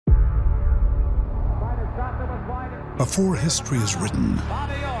Before history is written,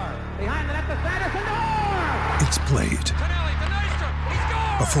 it's played.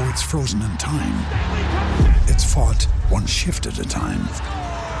 Before it's frozen in time, it's fought one shift at a time.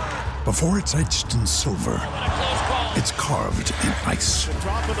 Before it's etched in silver, it's carved in ice.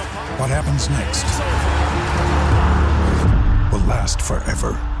 What happens next will last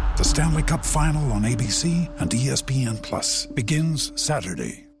forever. The Stanley Cup Final on ABC and ESPN Plus begins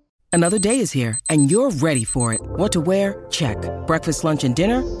Saturday. Another day is here, and you're ready for it. What to wear? Check. Breakfast, lunch, and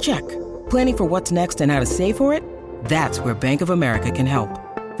dinner? Check. Planning for what's next and how to save for it? That's where Bank of America can help.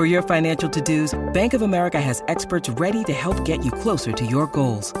 For your financial to-dos, Bank of America has experts ready to help get you closer to your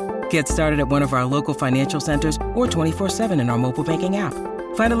goals. Get started at one of our local financial centers or 24/7 in our mobile banking app.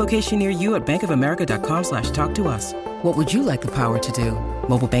 Find a location near you at bankofamerica.com/talktous. What would you like the power to do?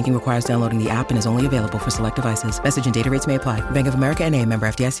 Mobile banking requires downloading the app and is only available for select devices. Message and data rates may apply. Bank of America N.A., member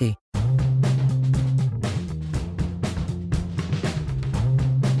FDIC.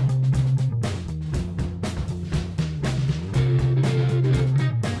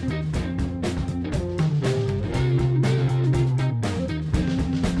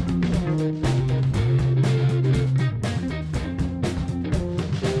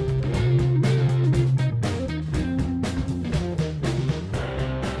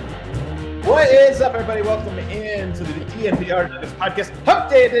 What is up, everybody? Welcome into the DNVR Nuggets Podcast Hump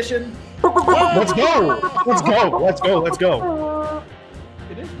Day Edition. Let's go! Let's go! Let's go! Let's go!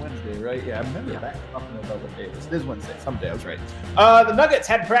 It is Wednesday, right? Yeah, I remember that. Talking about what day it is. It is Wednesday. Someday, I was right. The Nuggets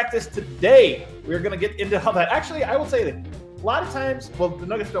had practice today. We're going to get into all that. Actually, I will say that a lot of times, well, the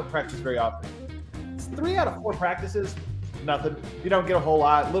Nuggets don't practice very often. It's 3 out of 4 practices. Nothing. You don't get a whole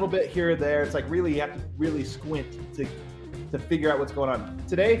lot. A little bit here or there. It's like really, you have to really squint to figure out what's going on.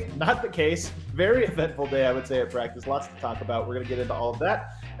 Today, not the case. Very eventful day, I would say, at practice. Lots to talk about. We're going to get into all of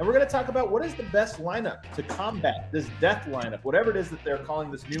that. And we're going to talk about what is the best lineup to combat this death lineup, whatever it is that they're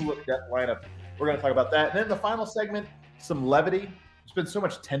calling this new look death lineup. We're going to talk about that. And then the final segment, some levity. There's been so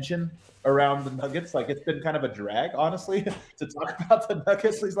much tension around the Nuggets. Like, it's been kind of a drag, honestly, to talk about the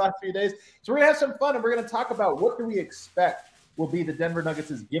Nuggets these last few days. So we're going to have some fun, and we're going to talk about what do we expect will be the Denver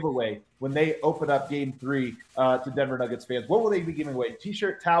Nuggets' giveaway when they open up Game 3 to Denver Nuggets fans. What will they be giving away?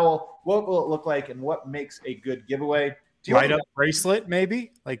 T-shirt, towel, what will it look like, and what makes a good giveaway? Light-up bracelet,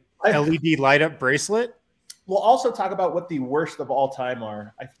 maybe? Like LED light-up bracelet? We'll also talk about what the worst of all time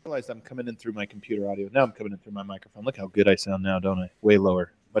are. I realized I'm coming in through my computer audio. Now I'm coming in through my microphone. Look how good I sound now, don't I? Way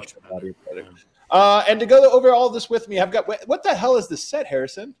lower. Much better audio. And to go over all this with me, I've got – what the hell is this set,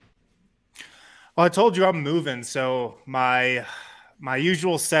 Harrison? Well, I told you I'm moving, so my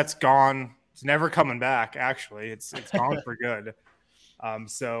usual set's gone. It's never coming back, actually. It's gone for good.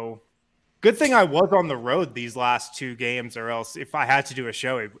 So good thing I was on the road these last 2 games, or else if I had to do a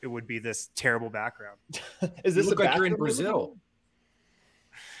show, it would be this terrible background. Is this look like you're in Brazil?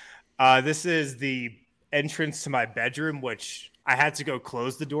 This is the entrance to my bedroom, which I had to go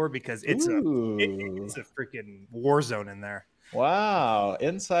close the door because it's a freaking war zone in there. Wow,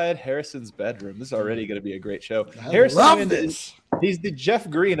 inside Harrison's bedroom. This is already going to be a great show. Harrison love this. He's the Jeff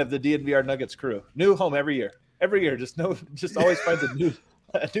Green of the DNVR Nuggets crew. New home every year. Every year, just always finds a new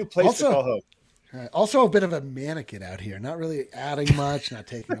place to call home. Also a bit of a mannequin out here. Not really adding much, not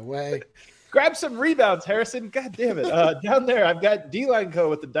taking away. Grab some rebounds, Harrison. God damn it. Down there, I've got D-Line Co.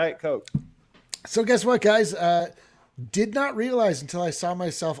 with the Diet Coke. So guess what, guys? Did not realize until I saw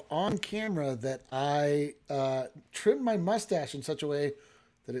myself on camera that I trimmed my mustache in such a way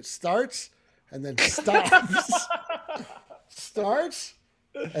that it starts and then stops. Starts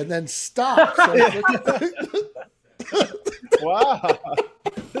and then stops. Wow.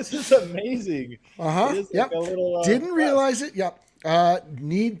 This is amazing. Yep. Didn't realize it. Yep.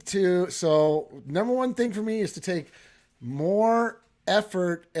 Need to. So number one thing for me is to take more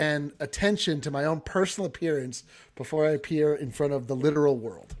effort and attention to my own personal appearance before I appear in front of the literal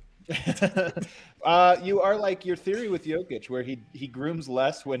world. You are like your theory with Jokic, where he grooms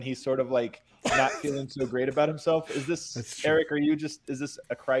less when he's sort of like not feeling so great about himself. Is this, Eric, is this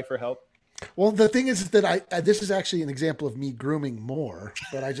a cry for help? Well, the thing is that this is actually an example of me grooming more,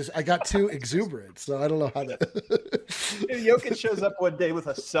 but I got too exuberant, so I don't know how to. If Jokic shows up one day with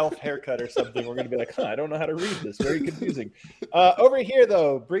a self haircut or something, we're going to be like, I don't know how to read this. Very confusing. Over here,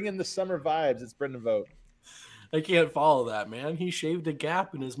 though, bringing the summer vibes, it's Brendan Vogt. I can't follow that, man. He shaved a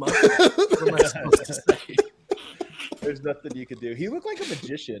gap in his mustache. What am I supposed to say? There's nothing you can do. He looked like a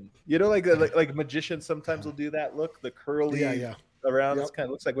magician. You know, like magicians sometimes will do that look, the curly around. This kind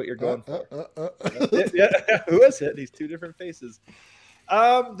of looks like what you're going for. Yeah. Who is it? These 2 different faces.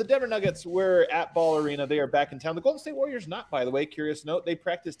 The Denver Nuggets were at Ball Arena. They are back in town. The Golden State Warriors not, by the way. Curious note, they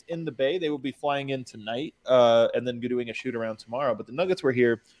practiced in the Bay. They will be flying in tonight and then doing a shoot around tomorrow. But the Nuggets were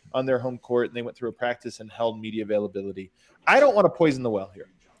here on their home court, and they went through a practice and held media availability. I don't want to poison the well here.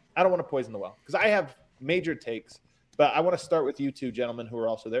 I don't want to poison the well because I have major takes. But I want to start with you two gentlemen who are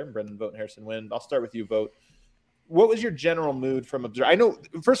also there, Brendan Vogt and Harrison Wind. I'll start with you, Vogt. What was your general mood from observing? I know,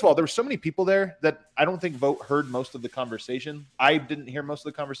 first of all, there were so many people there that I don't think Vogt heard most of the conversation. I didn't hear most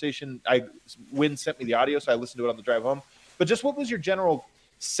of the conversation. Wynn sent me the audio, so I listened to it on the drive home. But just what was your general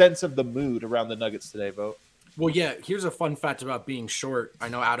sense of the mood around the Nuggets today, Vogt? Well, yeah, here's a fun fact about being short. I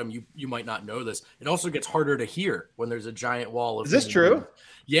know, Adam, you might not know this. It also gets harder to hear when there's a giant wall of. Is this true?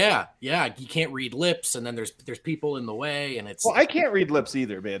 Yeah. You can't read lips, and then there's people in the way, and it's. Well, I can't read lips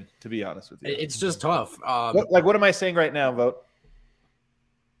either, man. To be honest with you, it's just tough. What am I saying right now, Vogt?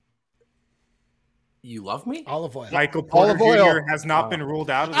 You love me? Olive oil. Michael Porter Jr. has not been ruled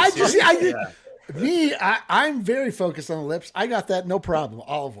out of the series. I'm very focused on the lips. I got that, no problem.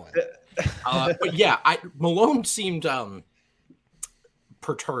 Olive oil. But yeah, Malone seemed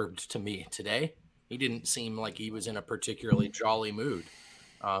perturbed to me today. He didn't seem like he was in a particularly jolly mood.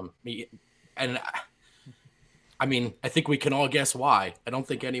 I think we can all guess why. I don't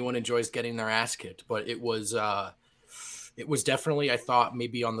think anyone enjoys getting their ass kicked, but it was definitely, I thought,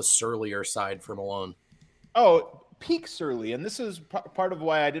 maybe on the surlier side for Malone. Oh, peak surly. And this is part of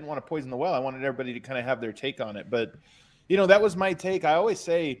why I didn't want to poison the well. I wanted everybody to kind of have their take on it. But, that was my take. I always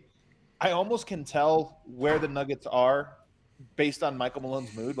say I almost can tell where the Nuggets are based on Michael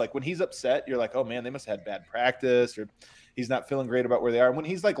Malone's mood. Like when he's upset, you're like, oh man, they must have had bad practice or he's not feeling great about where they are. And when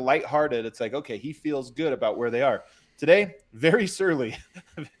he's like lighthearted, it's like, okay, he feels good about where they are. Today, very surly,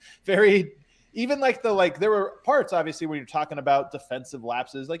 very, even there were parts obviously where you're talking about defensive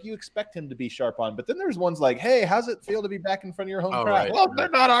lapses, like you expect him to be sharp on, but then there's ones like, hey, how's it feel to be back in front of your home crowd? Right. Well, they're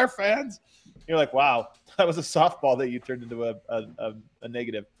not our fans. You're like, wow, that was a softball that you turned into a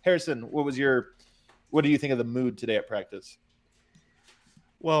negative. Harrison, what do you think of the mood today at practice?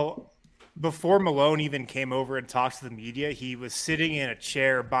 Well, before Malone even came over and talked to the media, he was sitting in a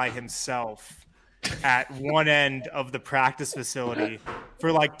chair by himself at one end of the practice facility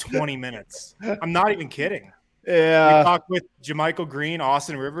for like 20 minutes. I'm not even kidding. Yeah. We talked with Jermichael Green,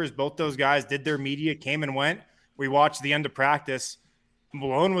 Austin Rivers. Both those guys did their media, came and went. We watched the end of practice.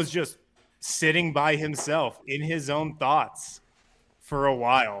 Malone was just sitting by himself in his own thoughts for a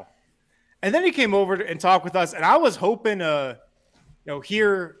while. And then he came over and talked with us, and I was hoping to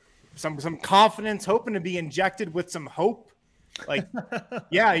hear some confidence, hoping to be injected with some hope. Like,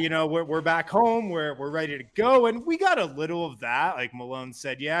 yeah, we're back home, we're ready to go. And we got a little of that. Like Malone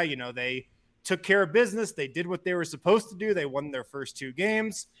said, yeah, they took care of business. They did what they were supposed to do. They won their first 2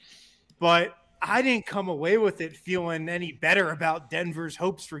 games. But I didn't come away with it feeling any better about Denver's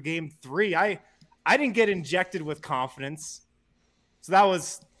hopes for game 3. I didn't get injected with confidence. So that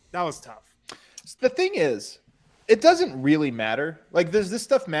was tough. The thing is, it doesn't really matter. Like, does this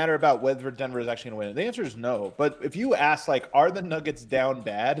stuff matter about whether Denver is actually going to win? The answer is no. But if you ask, are the Nuggets down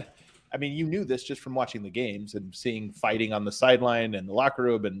bad? I mean, you knew this just from watching the games and seeing fighting on the sideline and the locker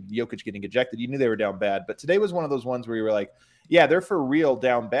room and Jokic getting ejected. You knew they were down bad. But today was one of those ones where you were like, yeah, they're for real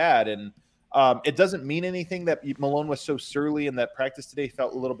down bad. And it doesn't mean anything that Malone was so surly and that practice today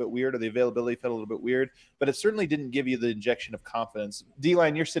felt a little bit weird or the availability felt a little bit weird. But it certainly didn't give you the injection of confidence.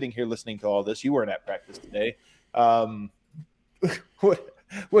 D-Line, you're sitting here listening to all this. You weren't at practice today. What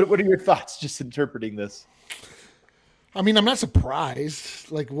are your thoughts just interpreting this? I mean, I'm not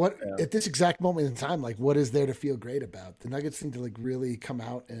surprised. At this exact moment in time, what is there to feel great about? The Nuggets need to really come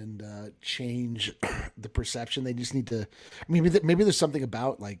out and change the perception. They just need to. Maybe there's something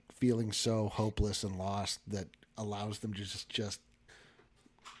about feeling so hopeless and lost that allows them to just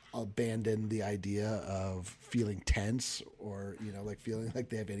abandon the idea of feeling tense or feeling like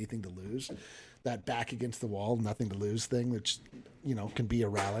they have anything to lose. That back against the wall, nothing to lose thing, which can be a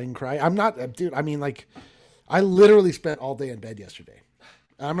rallying cry. I'm not, dude. I mean, I literally spent all day in bed yesterday.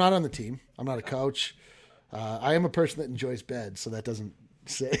 I'm not on the team. I'm not a coach. I am a person that enjoys bed, so that doesn't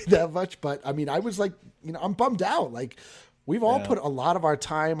say that much. But I mean, I was I'm bummed out. We've all put a lot of our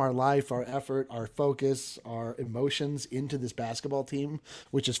time, our life, our effort, our focus, our emotions into this basketball team,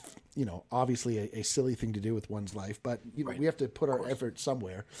 which is, obviously a silly thing to do with one's life. But, Right. we have to put our effort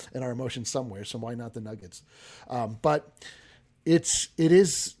somewhere and our emotions somewhere. So why not the Nuggets? But I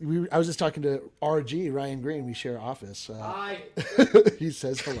was just talking to RG, Ryan Green. We share office. Hi. He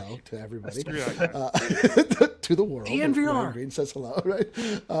says hello to everybody. That's To the world. DNVR. Ryan Green says hello, right?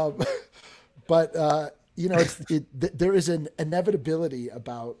 But there is an inevitability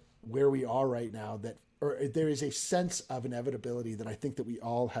about where we are right now that or there is a sense of inevitability that I think that we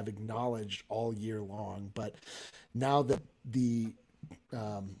all have acknowledged all year long. But now that the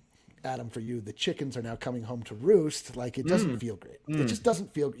Adam, for you, the chickens are now coming home to roost, like it doesn't feel great. It just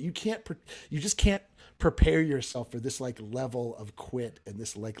doesn't feel. You just can't prepare yourself for this like level of quit and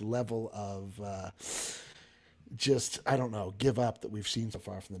this like level of just, I don't know, give up that we've seen so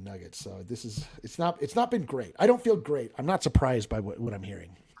far from the Nuggets. So it's not been great. I don't feel great. I'm not surprised by what I'm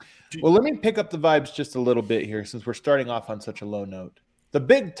hearing. Well, let me pick up the vibes just a little bit here since we're starting off on such a low note. The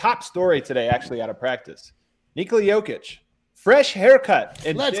big top story today, actually out of practice, Nikola Jokic, fresh haircut.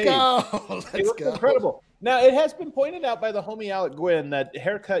 And Let's shave. go. Let's go. Incredible. Now, it has been pointed out by the homie Alec Gwynn that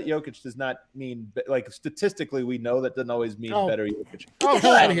haircut Jokic does not mean, like, statistically, we know that doesn't always mean better Jokic. Get the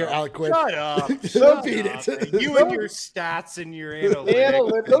hell out of here, Alec Gwynn. Shut up. Don't beat it. You and your stats and your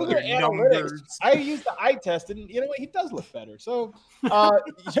analytics. Those are analytics. I use the eye test, and you know what? He does look better. So,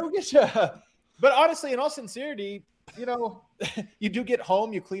 Jokic, but honestly, in all sincerity, you know, you do get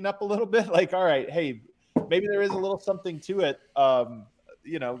home, you clean up a little bit. Like, all right, hey, maybe there is a little something to it.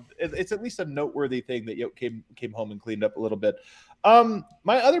 You know, it's at least a noteworthy thing that Yoke came home and cleaned up a little bit. My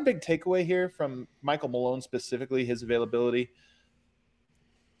other big takeaway here from Michael Malone, specifically his availability,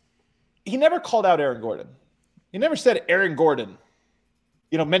 he never called out Aaron Gordon. He never said Aaron Gordon,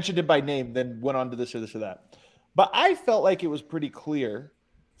 you know, mentioned him by name, then went on to this or this or that. But I felt like it was pretty clear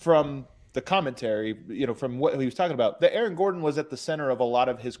from the commentary, you know, from what he was talking about, that Aaron Gordon was at the center of a lot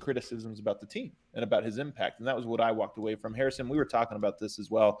of his criticisms about the team and about his impact. And that was what I walked away from. Harrison, we were talking about this as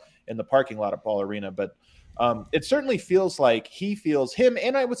well in the parking lot at Ball Arena, but it certainly feels like he feels him,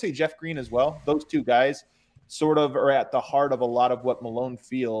 and I would say Jeff Green as well. Those two guys sort of are at the heart of a lot of what Malone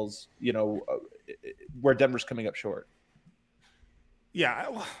feels, you know, where Denver's coming up short.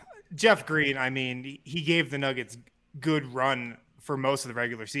 Yeah. Jeff Green, I mean, he gave the Nuggets good run for most of the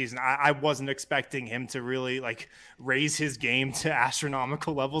regular season. I wasn't expecting him to really like raise his game to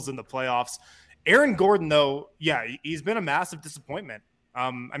astronomical levels in the playoffs. Aaron Gordon, though, yeah, he's been a massive disappointment.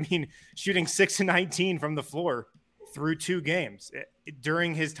 I mean, shooting 6-19 from the floor through 2 games.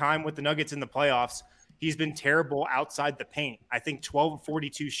 During his time with the Nuggets in the playoffs, he's been terrible outside the paint. I think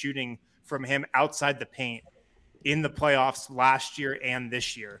 12-42 shooting from him outside the paint in the playoffs last year and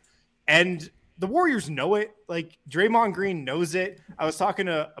this year. And the Warriors know it. Like, Draymond Green knows it. I was talking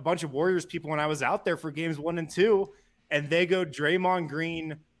to a bunch of Warriors people when I was out there for games 1 and 2, and they go, Draymond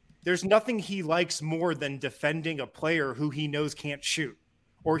Green, there's nothing he likes more than defending a player who he knows can't shoot,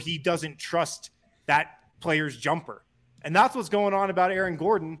 or he doesn't trust that player's jumper. And that's what's going on about Aaron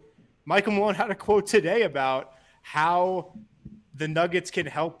Gordon. Michael Malone had a quote today about how the Nuggets can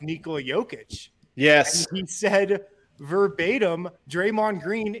help Nikola Jokic. Yes. And he said verbatim, Draymond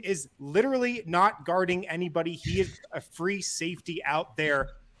Green is literally not guarding anybody. He is a free safety out there.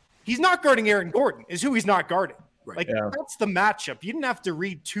 He's not guarding Aaron Gordon, is who he's not guarding. Right. Like, that's the matchup. You didn't have to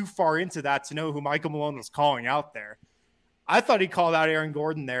read too far into that to know who Michael Malone was calling out there. I thought he called out Aaron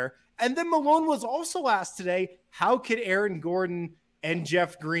Gordon there. And then Malone was also asked today, how could Aaron Gordon and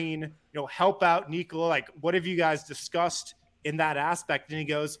Jeff Green, you know, help out Nikola? Like, what have you guys discussed in that aspect? And he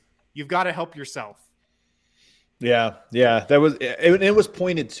goes, you've got to help yourself. Yeah. That was it was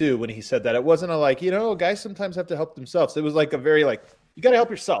pointed too when he said that. It wasn't a like, you know, guys sometimes have to help themselves. It was like a very like, you got to help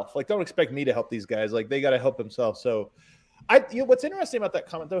yourself. Like, don't expect me to help these guys. Like, they got to help themselves. So, what's interesting about that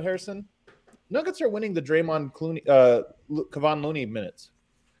comment though, Harrison, Nuggets are winning the Draymond Kevon Looney minutes.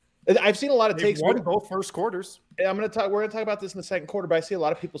 I've seen a lot of takes. Won both first quarters. We're going to talk about this in the second quarter, but I see a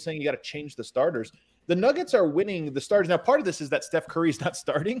lot of people saying you got to change the starters. The Nuggets are winning the starters. Now, part of this is that Steph Curry's not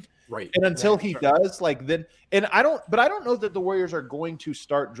starting. Right. And until he does, like, then, and I don't know that the Warriors are going to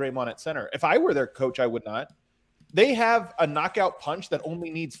start Draymond at center. If I were their coach, I would not. They have a knockout punch that only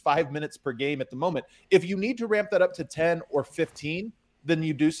needs 5 minutes per game at the moment. If you need to ramp that up to 10 or 15, then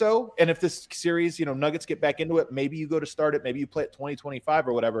you do so. And if this series, you know, Nuggets get back into it, maybe you go to start it, maybe you play it 20-25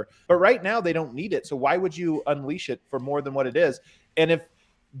 or whatever. But right now they don't need it. So why would you unleash it for more than what it is? And if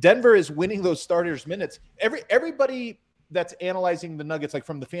Denver is winning those starters minutes, everybody that's analyzing the Nuggets, like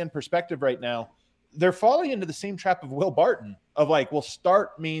from the fan perspective right now, they're falling into the same trap of Will Barton of like, well,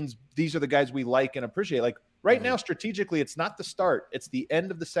 start means these are the guys we like and appreciate. Like right now, strategically, it's not the start. It's the end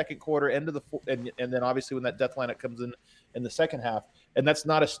of the second quarter, end of the and then obviously when that death lineup comes in the second half, and that's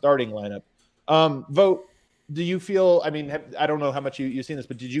not a starting lineup. Vogt, do you feel, I mean, I don't know how much you've seen this,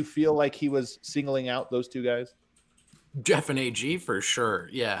 but did you feel like he was singling out those two guys? Jeff and AG for sure.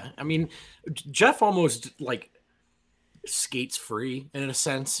 Yeah. I mean, Jeff almost like skates free in a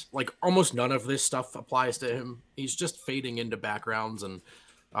sense. Like almost none of this stuff applies to him. He's just fading into backgrounds. And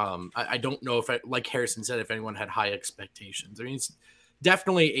I don't know if, like Harrison said, if anyone had high expectations. I mean, it's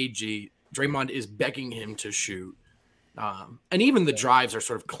definitely AG. Draymond is begging him to shoot. And even the drives are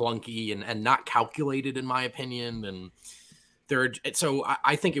sort of clunky and not calculated, in my opinion. And so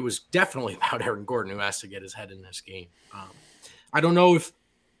I think it was definitely about Aaron Gordon, who has to get his head in this game. I don't know if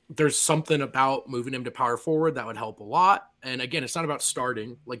there's something about moving him to power forward that would help a lot. And again, it's not about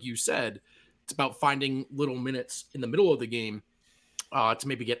starting, like you said. It's about finding little minutes in the middle of the game to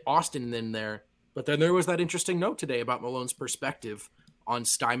maybe get Austin in there. But then there was that interesting note today about Malone's perspective on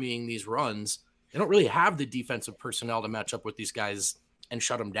stymieing these runs. They don't really have the defensive personnel to match up with these guys and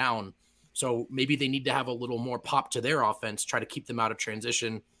shut them down. So maybe they need to have a little more pop to their offense, try to keep them out of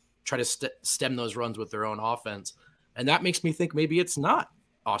transition, try to stem those runs with their own offense. And that makes me think maybe it's not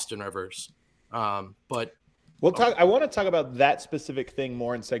Austin Rivers. But we'll talk. I want to talk about that specific thing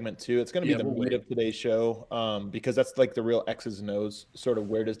more in segment 2. It's going to be the meat of today's show because that's like the real X's and O's, sort of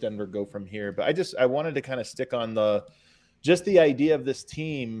where does Denver go from here. But I wanted to kind of stick on the idea of this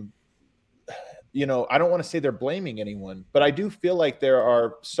team. You know, I don't want to say they're blaming anyone, but I do feel like there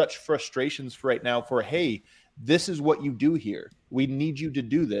are such frustrations right now for, hey, this is what you do here. We need you to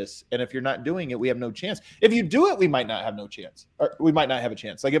do this. And if you're not doing it, we have no chance. If you do it, we might not have no chance, or we might not have a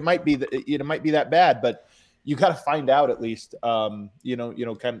chance. Like it might be that bad, but you got to find out at least, kind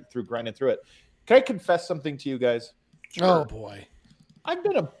of through grinding through it. Can I confess something to you guys? Sure. Oh boy. I've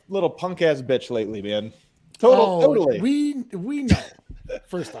been a little punk ass bitch lately, man. Totally. We know.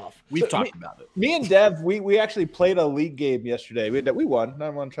 First off, we've talked about it. Me and Dev, we actually played a league game yesterday. We won. I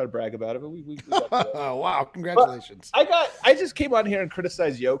don't want to try to brag about it, but we oh wow, congratulations! But I just came on here and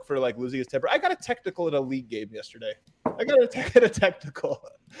criticized Yoke for like losing his temper. I got a technical in a league game yesterday. I got a technical.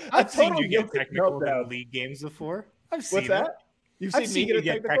 I've seen you get technical in league games before. I've seen that. You've seen me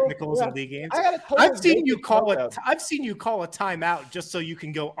get technicals in league games. I've seen you call a timeout just so you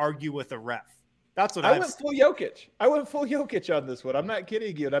can go argue with a ref. That's what I went full Jokic. I went full Jokic on this one. I'm not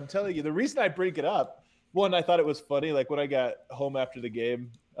kidding you. And I'm telling you, the reason I bring it up, one, I thought it was funny. Like when I got home after the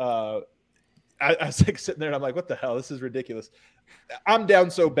game, I was like sitting there and I'm like, what the hell? This is ridiculous. I'm down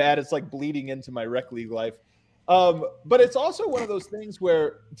so bad. It's like bleeding into my rec league life. But it's also one of those things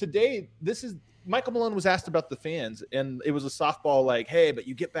where today, Michael Malone was asked about the fans and it was a softball like, hey, but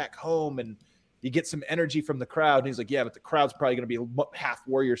you get back home and you get some energy from the crowd. And he's like, yeah, but the crowd's probably going to be half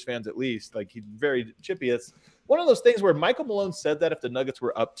Warriors fans at least. Like he's very chippy. It's one of those things where Michael Malone said that if the Nuggets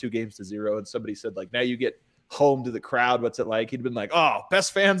were up 2-0 and somebody said like, now you get home to the crowd, what's it like? He'd been like, oh,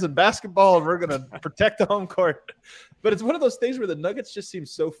 best fans in basketball. And we're going to protect the home court. But it's one of those things where the Nuggets just seem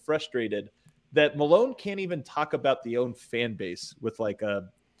so frustrated that Malone can't even talk about the own fan base with like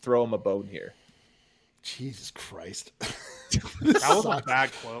throw him a bone here. Jesus Christ. That was a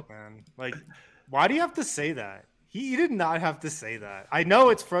bad quote, man. Like, why do you have to say that? He did not have to say that. I know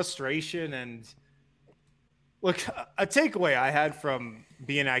it's frustration. And look, a takeaway I had from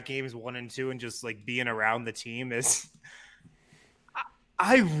being at games 1 and 2 and just like being around the team is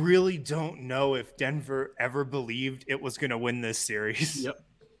I really don't know if Denver ever believed it was going to win this series.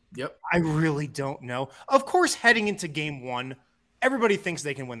 Yep. I really don't know. Of course, heading into game 1, everybody thinks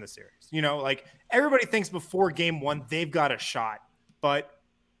they can win the series. You know, like everybody thinks before game 1, they've got a shot. But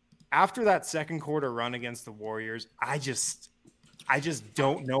after that second quarter run against the Warriors, I just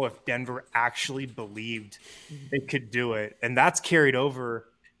don't know if Denver actually believed they could do it. And that's carried over,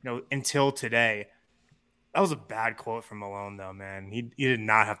 until today. That was a bad quote from Malone, though, man. He did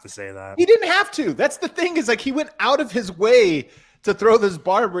not have to say that. He didn't have to. That's the thing is like he went out of his way to throw this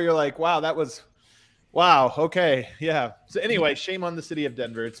barb where you're like, wow, okay. Yeah. So anyway, shame on the city of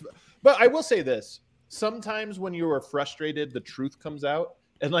Denver. But I will say this. Sometimes when you are frustrated, the truth comes out.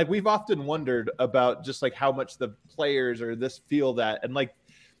 And like we've often wondered about just like how much the players or this feel that. And like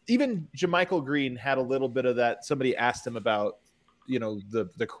even JaMychal Green had a little bit of that. Somebody asked him about,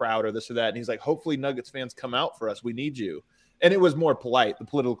 the crowd or this or that. And he's like, hopefully Nuggets fans come out for us. We need you. And it was more polite, the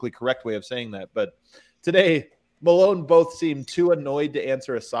politically correct way of saying that. But today, Malone both seemed too annoyed to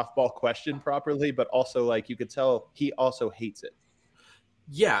answer a softball question properly, but also like you could tell he also hates it.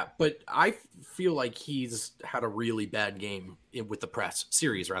 Yeah, but I feel like he's had a really bad game with the press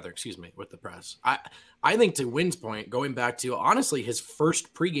with the press. I think to Wynn's point, going back to honestly his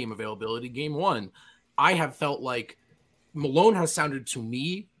first pregame availability, game 1, I have felt like Malone has sounded to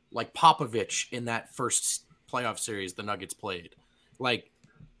me like Popovich in that first playoff series the Nuggets played. Like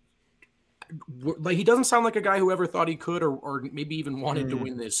he doesn't sound like a guy who ever thought he could or maybe even wanted to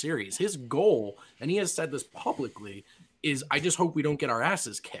win this series. His goal, and he has said this publicly, is I just hope we don't get our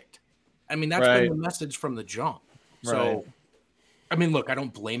asses kicked. I mean, that's been the message from the jump. So, I mean, look, I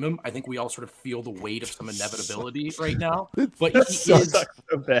don't blame him. I think we all sort of feel the weight of some inevitability right now. But he is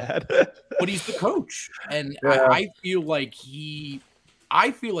so bad. But he's the coach. And I feel like he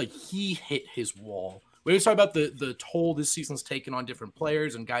I feel like he hit his wall. We always talk about the toll this season's taken on different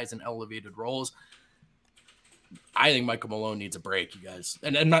players and guys in elevated roles. I think Michael Malone needs a break, you guys.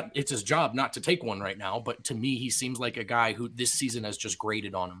 And not it's his job not to take one right now, but to me, he seems like a guy who this season has just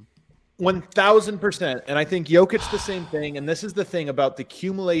grated on him. 1,000%. And I think Jokic's the same thing. And this is the thing about the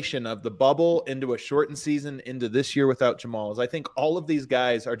accumulation of the bubble into a shortened season into this year without Jamal is I think all of these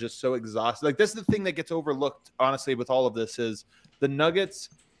guys are just so exhausted. Like, this is the thing that gets overlooked, honestly, with all of this is the Nuggets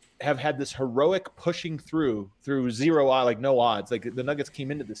have had this heroic pushing through zero odd, like no odds. Like the Nuggets came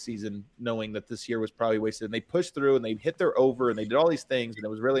into the season knowing that this year was probably wasted, and they pushed through and they hit their over and they did all these things, and it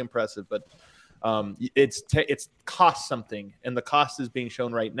was really impressive. But it's cost something, and the cost is being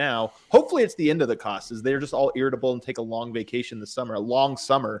shown right now. Hopefully it's the end of the cost is they're just all irritable and take a long vacation this summer, a long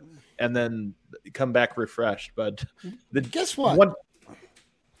summer, and then come back refreshed. But guess what?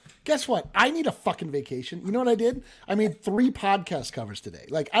 Guess what? I need a fucking vacation. You know what I did? I made 3 podcast covers today.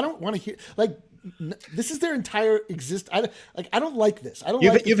 Like, I don't want to hear, like, this is their entire I don't like this. I don't.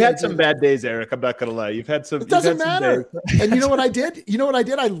 You've had some bad days, Eric. I'm not gonna lie. You've had some. It doesn't matter. And you know what I did?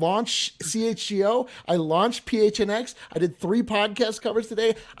 I launched CHGO. I launched PHNX. I did 3 podcast covers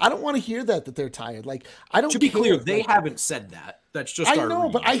today. I don't want to hear that they're tired. Like, I don't. To be clear, they haven't said that. That's just. I know,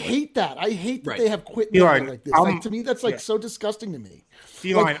 but I hate that. I hate that they have quit like this. Like, to me, that's so disgusting to me.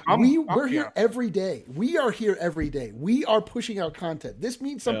 Like, we're here every day. We are here every day. We are pushing out content. This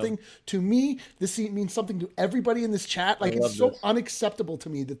means something to me. This means something to everybody in this chat. Like, it's so unacceptable to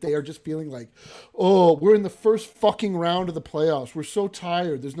me that they are just feeling like, oh, we're in the first fucking round of the playoffs. We're so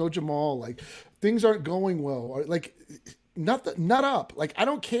tired. There's no Jamal. Like, things aren't going well. Or, like, nut up. Like, I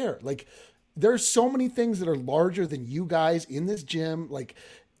don't care. Like, there's so many things that are larger than you guys in this gym. Like,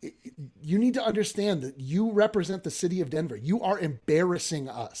 you need to understand that you represent the city of Denver. You are embarrassing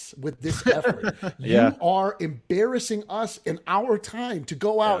us with this effort. You are embarrassing us in our time to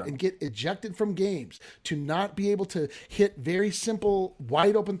go out and get ejected from games, to not be able to hit very simple,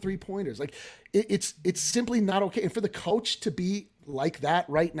 wide open 3-pointers. Like, it's simply not okay. And for the coach to be like that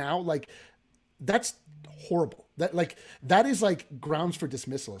right now, like, that's horrible. That is like grounds for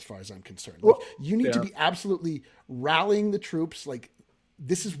dismissal as far as I'm concerned. Like, you need to be absolutely rallying the troops. Like,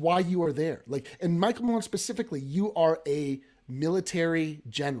 this is why you are there. Like, and Michael Malone specifically, you are a military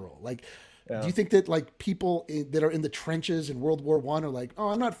general. Like, do you think that like people that are in the trenches in World War I are like, oh,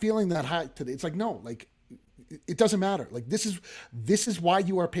 I'm not feeling that hot today? It's like, no, like, it doesn't matter. Like, this is why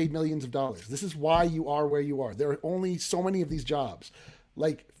you are paid millions of dollars. This is why you are where you are. There are only so many of these jobs.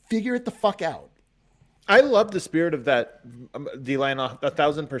 Like, figure it the fuck out. I love the spirit of that, D-Line,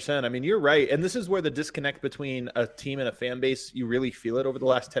 1,000%. I mean, you're right. And this is where the disconnect between a team and a fan base, you really feel it over the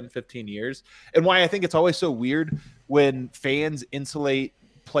last 10, 15 years. And why I think it's always so weird when fans insulate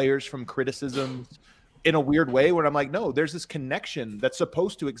players from criticism in a weird way, where I'm like, no, there's this connection that's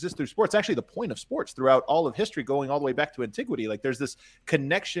supposed to exist through sports. Actually, the point of sports throughout all of history, going all the way back to antiquity, like there's this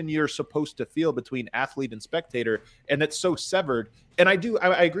connection you're supposed to feel between athlete and spectator, and it's so severed. And I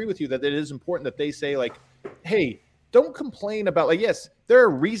agree with you that it is important that they say, like, hey, don't complain about, like, yes, there are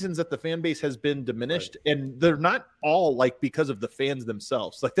reasons that the fan base has been diminished, and they're not all like because of the fans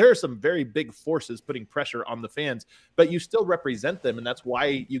themselves. Like, there are some very big forces putting pressure on the fans, but you still represent them, and that's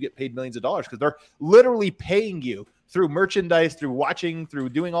why you get paid millions of dollars, because they're literally paying you through merchandise, through watching, through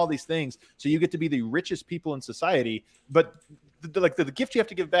doing all these things, so you get to be the richest people in society. But the gift you have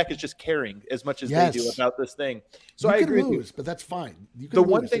to give back is just caring as much as they do about this thing. So I agree with you, but that's fine. The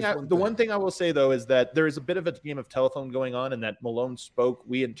one thing I will say though is that there is a bit of a game of telephone going on, and that Malone spoke,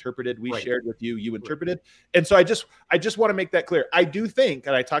 we interpreted, we shared with you, you interpreted, and so I just want to make that clear. I do think,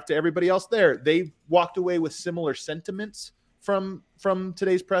 and I talked to everybody else there, they walked away with similar sentiments from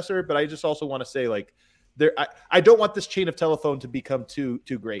today's presser, but I just also want to say, like, I don't want this chain of telephone to become too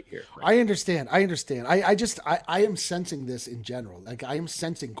great here. Right? I understand. I am sensing this in general. Like, I am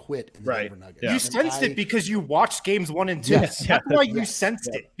sensing quit in the Denver Nuggets. Yeah. You sensed it because you watched games 1 and 2. Yes. That's why you sensed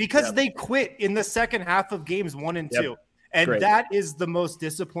it, because they quit in the second half of games 1 and 2. And that is the most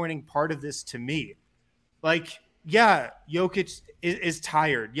disappointing part of this to me. Like, Jokic is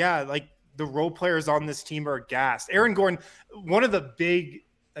tired. Yeah, like, the role players on this team are gassed. Aaron Gordon, one of the big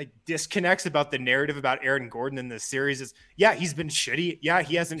disconnects about the narrative about Aaron Gordon in this series is, he's been shitty. Yeah,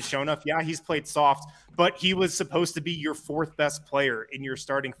 he hasn't shown up. Yeah, he's played soft, but he was supposed to be your 4th best player in your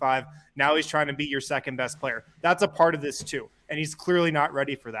starting 5. Now he's trying to be your 2nd best player. That's a part of this too. And he's clearly not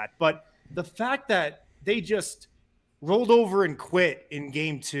ready for that. But the fact that they just rolled over and quit in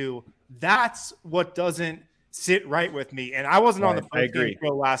game 2, that's what doesn't sit right with me. And I wasn't on the post-game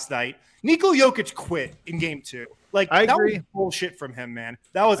show last night. Nikola Jokic quit in game 2. Like, that was bullshit from him, man.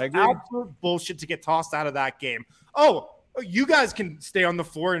 That was absolute bullshit to get tossed out of that game. Oh, you guys can stay on the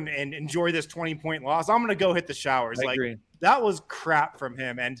floor and enjoy this 20-point loss. I'm going to go hit the showers. I agree. That was crap from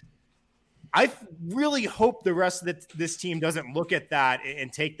him. And I really hope the rest of this team doesn't look at that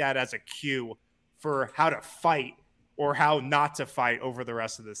and take that as a cue for how to fight or how not to fight over the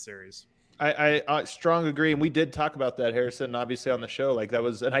rest of this series. I strong agree, and we did talk about that, Harrison, obviously on the show. Like that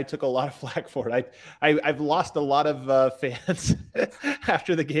was, and I took a lot of flack for it. I've lost a lot of fans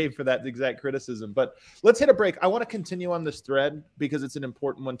after the game for that exact criticism. But let's hit a break. I want to continue on this thread because it's an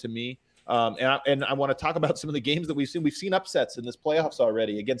important one to me, and I want to talk about some of the games that we've seen. We've seen upsets in this playoffs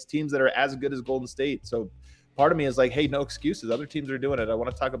already against teams that are as good as Golden State. So part of me is like, hey, no excuses. Other teams are doing it. I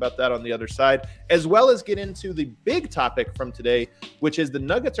want to talk about that on the other side, as well as get into the big topic from today, which is the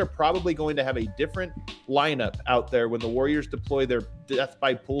Nuggets are probably going to have a different lineup out there when the Warriors deploy their death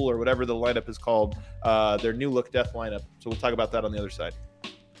by pool or whatever the lineup is called, their new look death lineup. So we'll talk about that on the other side.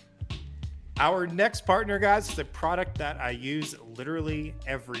 Our next partner, guys, is a product that I use literally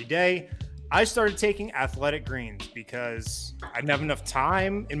every day. I started taking Athletic Greens because I didn't have enough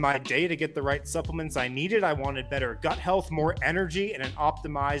time in my day to get the right supplements I needed. I wanted better gut health, more energy, and an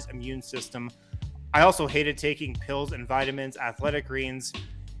optimized immune system. I also hated taking pills and vitamins. Athletic Greens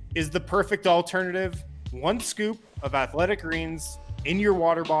is the perfect alternative. 1 scoop of Athletic Greens in your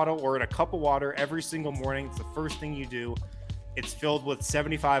water bottle or in a cup of water every single morning. It's the first thing you do. It's filled with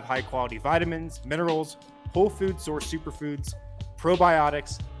 75 high-quality vitamins, minerals, whole food source superfoods,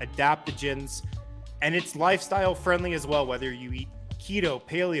 probiotics, adaptogens, and it's lifestyle friendly as well, whether you eat keto,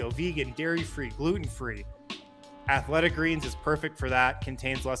 paleo, vegan, dairy-free, gluten-free. Athletic Greens is perfect for that.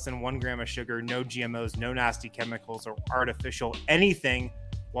 Contains less than 1 gram of sugar, no GMOs, no nasty chemicals or artificial anything,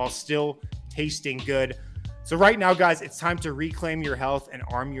 while still tasting good. So right now, guys, it's time to reclaim your health and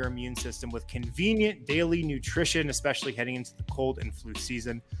arm your immune system with convenient daily nutrition, especially heading into the cold and flu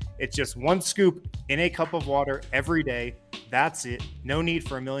season. It's just 1 scoop in a cup of water every day. That's it. No need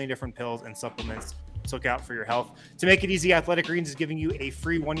for a million different pills and supplements. So look out for your health. To make it easy, Athletic Greens is giving you a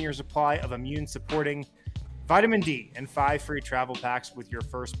free 1-year supply of immune-supporting vitamin D and 5 free travel packs with your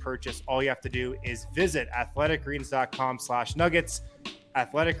first purchase. All you have to do is visit athleticgreens.com/nuggets.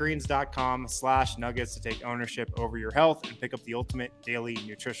 athleticgreens.com/nuggets to take ownership over your health and pick up the ultimate daily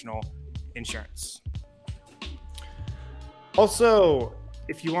nutritional insurance. Also,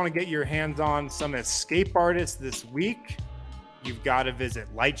 if you want to get your hands on some Escape Artists this week, you've got to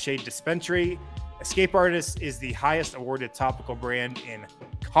visit Lightshade Dispensary. Escape Artists is the highest awarded topical brand in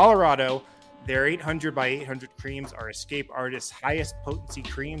Colorado. Their 800 by 800 creams are Escape Artists' highest potency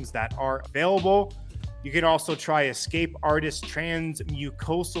creams that are available. You can also try Escape Artist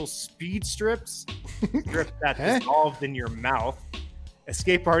Transmucosal Speed Strips, strips that dissolved in your mouth,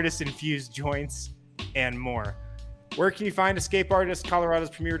 Escape Artist Infused Joints, and more. Where can you find Escape Artist? Colorado's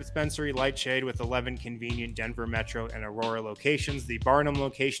premier dispensary, Lightshade, with 11 convenient Denver Metro and Aurora locations. The Barnum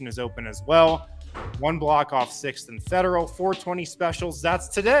location is open as well. 1 block off 6th and Federal. 420 specials. That's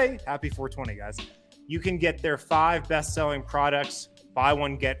today. Happy 420, guys. You can get their 5 best-selling products. Buy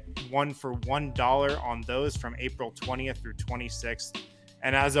one, get one for $1 on those from April 20th through 26th.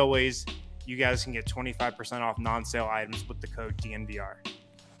 And as always, you guys can get 25% off non-sale items with the code DNVR.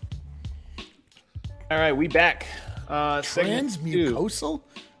 All right, we back. Transmucosal?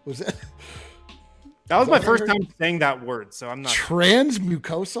 Was that? That was my first time saying that word, so I'm not.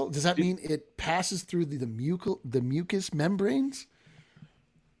 Transmucosal? Does that mean it passes through the mucous membranes?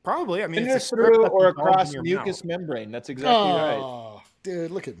 Probably. I mean, it's through or across mucous membrane. That's exactly right.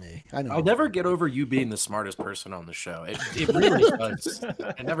 Dude, look at me. I know. I'll never get over you being the smartest person on the show. It really does.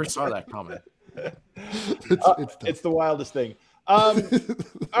 I never saw that coming. It's the wildest thing. All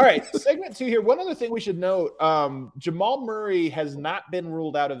right, segment 2 here. One other thing we should note, Jamal Murray has not been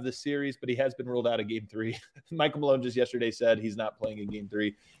ruled out of this series, but he has been ruled out of Game 3. Michael Malone just yesterday said he's not playing in Game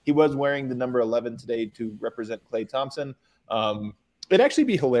 3. He was wearing the number 11 today to represent Klay Thompson. It'd actually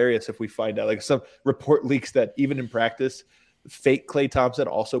be hilarious if we find out, like some report leaks that even in practice, fake Klay Thompson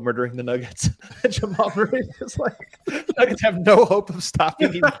also murdering the Nuggets. Jamal Murray is like, the Nuggets have no hope of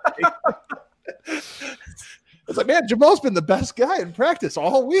stopping him. It's like, man, Jamal's been the best guy in practice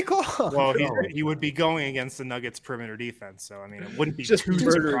all week long. Well, he would be going against the Nuggets' perimeter defense, so I mean, it wouldn't be just too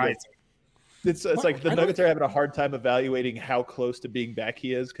surprising. It's like the Nuggets are having a hard time evaluating how close to being back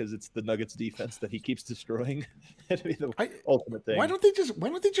he is because it's the Nuggets defense that he keeps destroying. It'd be the ultimate thing. Why don't they just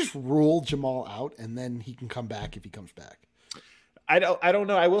rule Jamal out and then he can come back if he comes back? I don't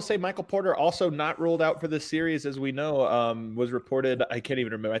know. I will say Michael Porter also not ruled out for this series, as we know, was reported. I can't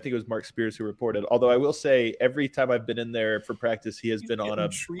even remember. I think it was Mark Spears who reported. Although I will say every time I've been in there for practice, he has been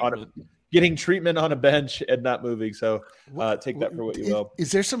getting treatment on a bench and not moving. So take that for what you will.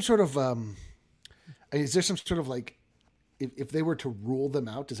 Is there some sort of like if they were to rule them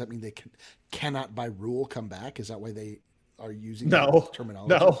out, does that mean they cannot by rule come back? Is that why they are using that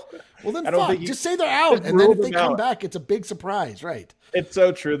terminology? No. Well, then I don't think just say they're out, and then if they come back, it's a big surprise, right? It's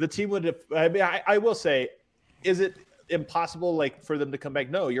so true. The team would. I mean, I will say, is it impossible like for them to come back?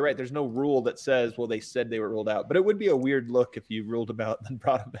 No, you're right. There's no rule that says, well, they said they were ruled out, but it would be a weird look if you ruled them out and then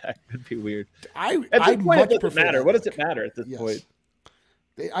brought them back. It'd be weird. I much prefer matter. What does it matter at this point?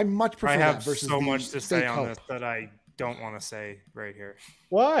 I much prefer that versus so much to say on this that I don't want to say right here.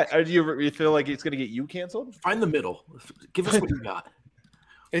 What? Do you feel like it's going to get you canceled? Find the middle. Give us what you got.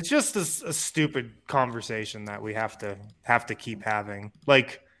 It's just a stupid conversation that we have to keep having.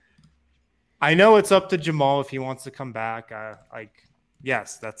 Like, I know it's up to Jamal if he wants to come back.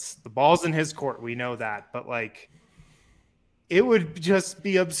 Yes, that's the ball's in his court. We know that, but like, it would just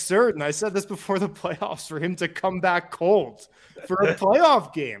be absurd. And I said this before the playoffs for him to come back cold for a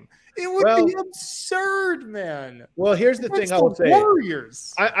playoff game. It would be absurd, man. Well, here's the thing I will say.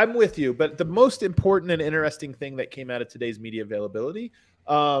 Warriors. I'm with you, but the most important and interesting thing that came out of today's media availability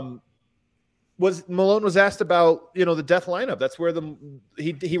was Malone was asked about, the death lineup. That's where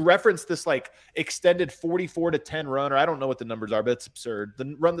he referenced this like extended 44-10 run, or I don't know what the numbers are, but it's absurd.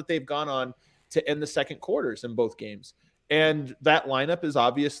 The run that they've gone on to end the second quarters in both games. And that lineup is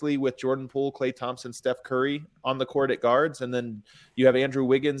obviously with Jordan Poole, Klay Thompson, Steph Curry on the court at guards. And then you have Andrew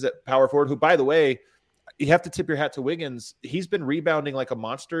Wiggins at power forward, who, by the way, you have to tip your hat to Wiggins. He's been rebounding like a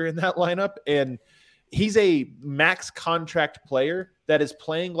monster in that lineup. And he's a max contract player that is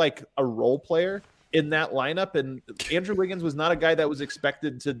playing like a role player in that lineup. And Andrew Wiggins was not a guy that was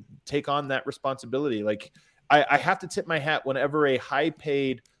expected to take on that responsibility. Like, I have to tip my hat whenever a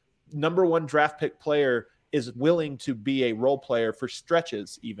high-paid number one draft pick player is willing to be a role player for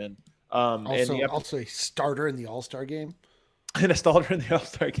stretches even. Also a starter in the All-Star game. And a starter in the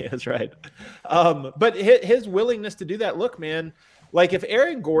All-Star game, that's right. But his willingness to do that, look, man, like if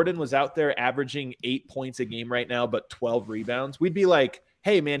Aaron Gordon was out there averaging 8 points a game right now, but 12 rebounds, we'd be like,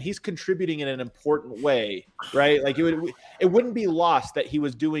 hey, man, he's contributing in an important way, right? Like it wouldn't be lost that he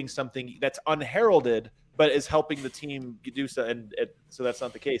was doing something that's unheralded, but is helping the team do so, and so that's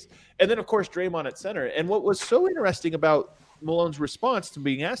not the case. And then, of course, Draymond at center. And what was so interesting about Malone's response to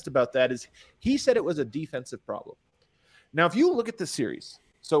being asked about that is he said it was a defensive problem. Now, if you look at the series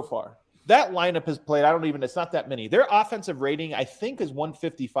so far, that lineup has played, it's not that many. Their offensive rating, I think, is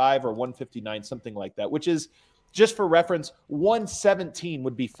 155 or 159, something like that, which is, just for reference, 117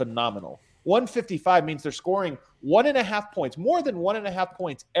 would be phenomenal. 155 means they're scoring 1.5 points, more than 1.5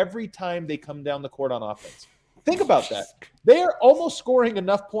 points every time they come down the court on offense. Think about that. They are almost scoring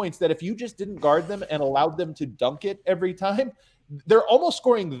enough points that if you just didn't guard them and allowed them to dunk it every time, they're almost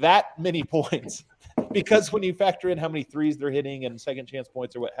scoring that many points because when you factor in how many threes they're hitting and second chance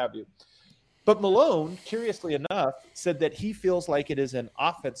points or what have you. But Malone, curiously enough, said that he feels like it is an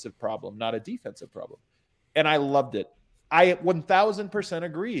offensive problem, not a defensive problem. And I loved it. I 1,000%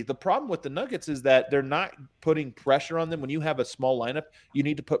 agree. The problem with the Nuggets is that they're not putting pressure on them. When you have a small lineup, you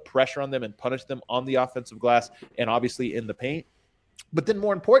need to put pressure on them and punish them on the offensive glass and obviously in the paint. But then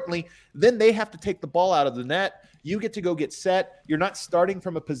more importantly, then they have to take the ball out of the net. You get to go get set. You're not starting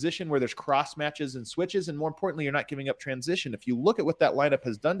from a position where there's cross matches and switches. And more importantly, you're not giving up transition. If you look at what that lineup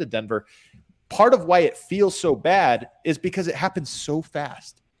has done to Denver, part of why it feels so bad is because it happens so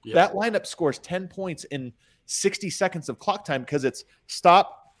fast. Yeah. That lineup scores 10 points in 60 seconds of clock time because it's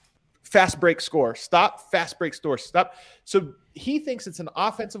stop, fast break, score, stop, fast break, score, stop. So he thinks it's an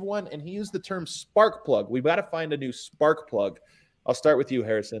offensive one, and he used the term spark plug. We've got to find a new spark plug. I'll start with you,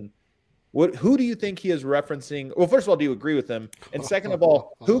 Harrison. Who do you think he is referencing? Well, first of all, do you agree with him? And second of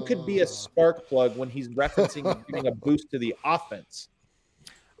all, who could be a spark plug when he's referencing giving a boost to the offense?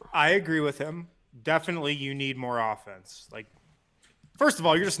 I agree with him. Definitely you need more offense. Like, first of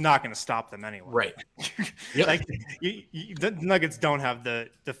all, you're just not going to stop them anyway. Right. Yep. Like the Nuggets don't have the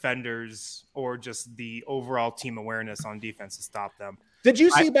defenders or just the overall team awareness on defense to stop them. Did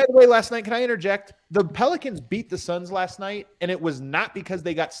you see, by the way, last night, can I interject? The Pelicans beat the Suns last night, and it was not because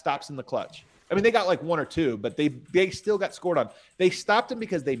they got stops in the clutch. I mean, they got like one or two, but they still got scored on. They stopped them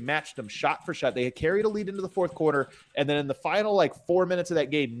because they matched them shot for shot. They had carried a lead into the fourth quarter, and then in the final 4 minutes of that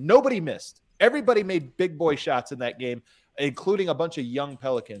game, nobody missed. Everybody made big boy shots in that game, including a bunch of young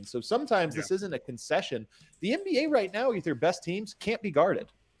Pelicans. So sometimes this isn't a concession. The NBA right now, with their best teams, can't be guarded.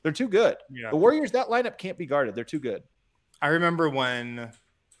 They're too good. Yeah. The Warriors, that lineup can't be guarded. They're too good. I remember when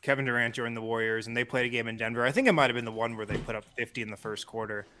Kevin Durant joined the Warriors and they played a game in Denver. I think it might have been the one where they put up 50 in the first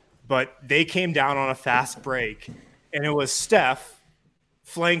quarter. But they came down on a fast break, and it was Steph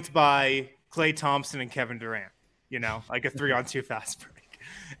flanked by Klay Thompson and Kevin Durant, like a 3-on-2 fast break.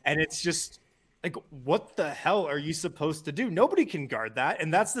 And it's just Like, what the hell are you supposed to do? Nobody can guard that.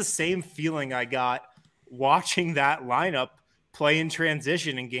 And that's the same feeling I got watching that lineup play in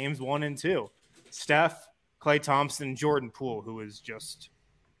transition in games 1 and 2. Steph, Klay Thompson, Jordan Poole, who is just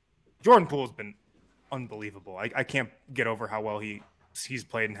 – Jordan Poole has been unbelievable. I can't get over how well he's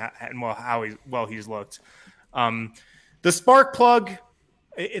played and how he's looked. The spark plug –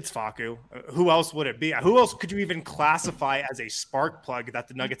 it's Facu. Who else would it be? Who else could you even classify as a spark plug that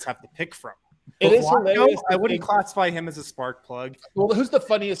the Nuggets have to pick from? It is hilarious. I wouldn't classify him as a spark plug. Well, who's the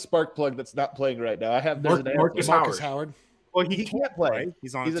funniest spark plug that's not playing right now? Marcus Howard. Well, he can't play.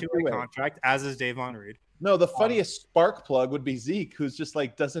 He's on a two-way contract, as is Davon Reed. No, the funniest spark plug would be Zeke, who's just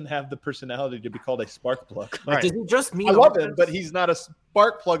like doesn't have the personality to be called a spark plug. Right. Does he just mean? I love him, but he's not a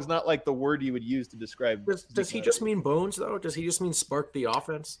spark plug's not like the word you would use to describe. Does he just mean bones though? Does he just mean spark the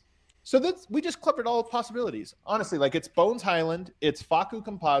offense? So we just covered all possibilities. Honestly, like it's Bones Highland, it's Facu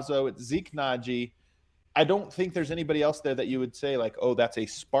Campazzo, it's Zeke Naji. I don't think there's anybody else there that you would say like, oh, that's a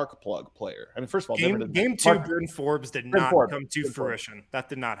spark plug player. I mean, first of all, game 2, Bryn Forbes did not come to fruition. That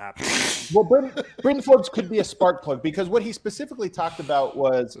did not happen. Well, Bryn Forbes could be a spark plug because what he specifically talked about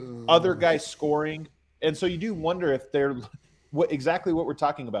was other guys scoring, and so you do wonder if they're exactly what we're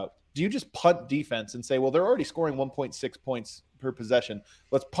talking about. Do you just punt defense and say, well, they're already scoring 1.6 points per possession.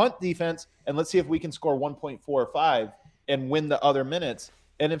 Let's punt defense and let's see if we can score 1.4 or 5 and win the other minutes.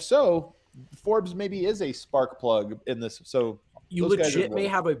 And if so, Forbes maybe is a spark plug in this. So you legit may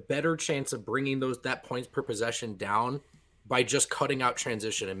have a better chance of bringing that points per possession down by just cutting out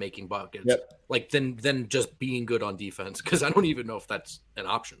transition and making buckets, like than just being good on defense. Because I don't even know if that's an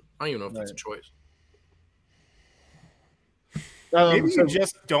option. I don't even know if that's a choice. Maybe you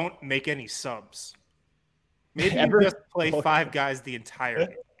just don't make any subs. Maybe you just play 5 guys the entire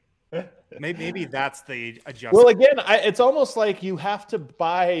game. Maybe that's the adjustment. Well, again, it's almost like you have to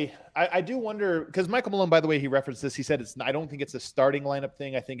buy. I do wonder because Michael Malone, by the way, he referenced this. He said I don't think it's a starting lineup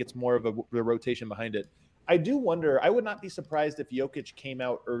thing. I think it's more of the rotation behind it. I do wonder. I would not be surprised if Jokic came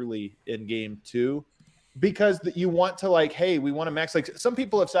out early in game 2 because you want to like, hey, we want to max. Like some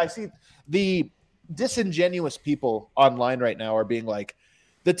people have said, I see the disingenuous people online right now are being like,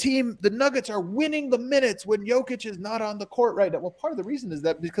 the Nuggets are winning the minutes when Jokic is not on the court right now. Well, part of the reason is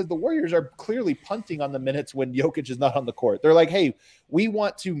that because the Warriors are clearly punting on the minutes when Jokic is not on the court. They're like, hey, we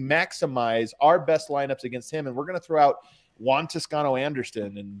want to maximize our best lineups against him, and we're going to throw out Juan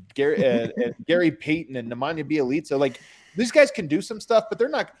Toscano-Anderson and Gary Payton and Nemanja Bjelica. Like, these guys can do some stuff, but they're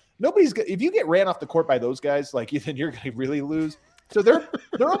not – if you get ran off the court by those guys, like, then you're going to really lose. So they're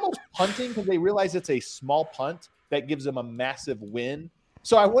almost punting because they realize it's a small punt that gives them a massive win.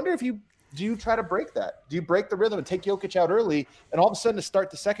 So I wonder if do you try to break that? Do you break the rhythm and take Jokic out early, and all of a sudden to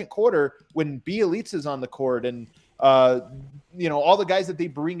start the second quarter when Bjelica is on the court and all the guys that they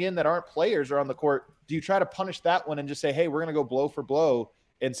bring in that aren't players are on the court? Do you try to punish that one and just say, hey, we're going to go blow for blow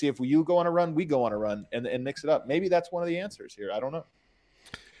and see if you go on a run, we go on a run, and mix it up? Maybe that's one of the answers here. I don't know.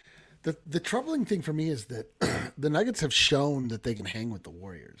 The troubling thing for me is that the Nuggets have shown that they can hang with the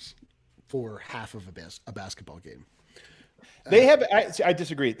Warriors for half of a basketball game. They have. I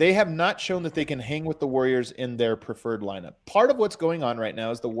disagree. They have not shown that they can hang with the Warriors in their preferred lineup. Part of what's going on right now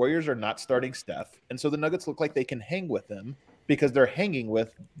is the Warriors are not starting Steph, and so the Nuggets look like they can hang with them because they're hanging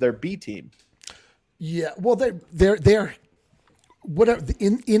with their B team. Yeah, well, they're whatever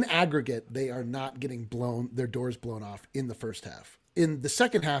in aggregate they are not getting their doors blown off in the first half. In the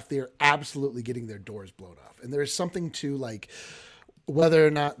second half, they are absolutely getting their doors blown off, and there is something to like. Whether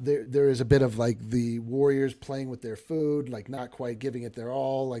or not there is a bit of like the Warriors playing with their food, like not quite giving it their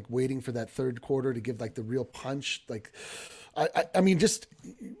all, like waiting for that third quarter to give like the real punch. Like, I mean, just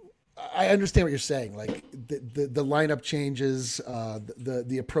I understand what you're saying. Like the lineup changes,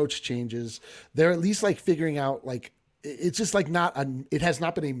 the approach changes. They're at least like figuring out like. It's just like it has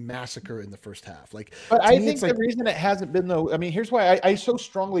not been a massacre in the first half. Like, but I think the reason it hasn't been though, I mean, here's why I so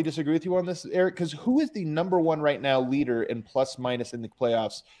strongly disagree with you on this, Eric, because who is the number one right now leader in plus minus in the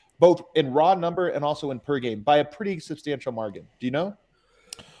playoffs, both in raw number and also in per game by a pretty substantial margin? Do you know?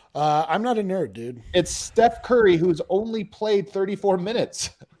 I'm not a nerd, dude. It's Steph Curry, who's only played 34 minutes.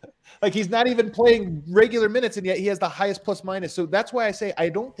 Like he's not even playing regular minutes, and yet he has the highest plus minus. So that's why I say I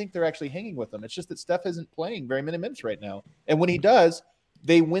don't think they're actually hanging with them. It's just that Steph isn't playing very many minutes right now. And when he does,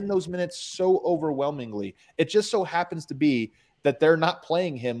 they win those minutes so overwhelmingly. It just so happens to be that they're not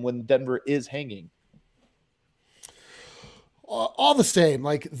playing him when Denver is hanging. All the same,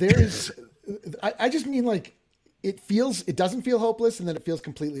 like there's I just mean like it doesn't feel hopeless, and then it feels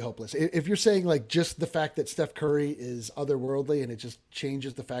completely hopeless. If you're saying like just the fact that Steph Curry is otherworldly and it just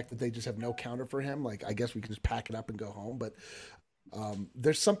changes the fact that they just have no counter for him, like I guess we can just pack it up and go home. But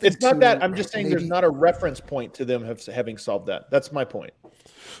There's something. It's not to that. I'm just saying maybe, there's not a reference point to them having solved that. That's my point.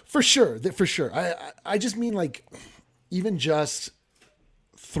 For sure. I just mean like even just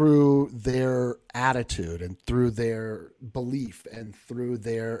through their attitude and through their belief and through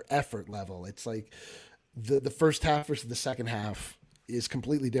their effort level. It's like the first half versus the second half is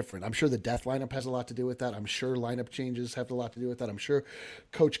completely different. I'm sure the death lineup has a lot to do with that. I'm sure lineup changes have a lot to do with that. I'm sure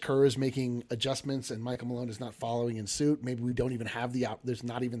Coach Kerr is making adjustments and Michael Malone is not following in suit. Maybe we don't even have there's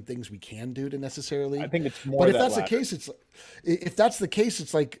not even things we can do to necessarily. I think it's more. But if that's the case,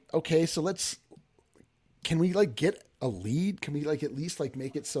 it's like, okay, so can we like get a lead? Can we like at least like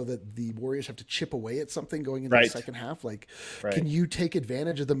make it so that the Warriors have to chip away at something going into the second half? Like, can you take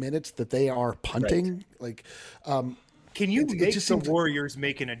advantage of the minutes that they are punting? Like, can you make the Warriors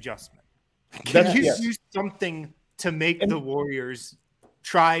make an adjustment? Can you do something to make the Warriors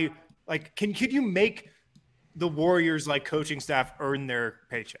try? Like, could you make the Warriors like coaching staff earn their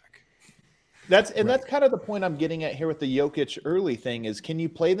paycheck? That's kind of the point I'm getting at here with the Jokic early thing is, can you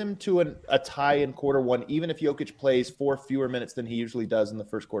play them to a tie in quarter one, even if Jokic plays 4 fewer minutes than he usually does in the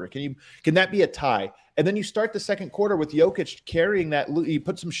first quarter? Can that be a tie? And then you start the second quarter with Jokic carrying that. You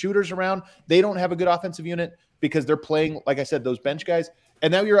put some shooters around. They don't have a good offensive unit because they're playing, like I said, those bench guys.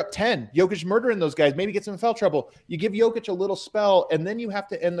 And now you're up 10. Jokic murdering those guys, maybe gets him in foul trouble. You give Jokic a little spell, and then you have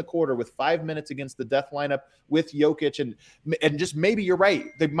to end the quarter with 5 minutes against the death lineup with Jokic. And just maybe you're right.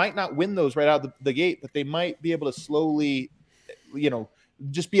 They might not win those right out of the gate, but they might be able to slowly,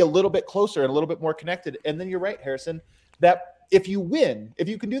 just be a little bit closer and a little bit more connected. And then you're right, Harrison, that if you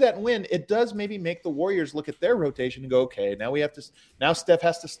can do that and win, it does maybe make the Warriors look at their rotation and go, okay, now Steph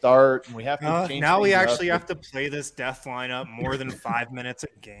has to start and we have to change. Now we actually have to play this death lineup more than 5 minutes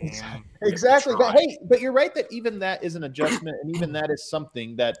a game. Exactly. But you're right that even that is an adjustment, and even that is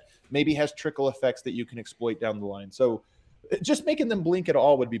something that maybe has trickle effects that you can exploit down the line. So just making them blink at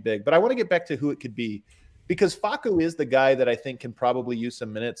all would be big. But I want to get back to who it could be, because Facu is the guy that I think can probably use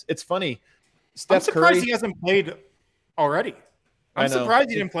some minutes. It's funny. I'm surprised he hasn't played already. I'm surprised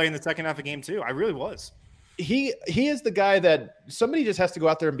he didn't play in the second half of game 2. I really was. He is the guy that somebody just has to go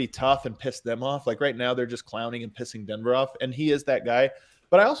out there and be tough and piss them off. Like right now, they're just clowning and pissing Denver off, and he is that guy.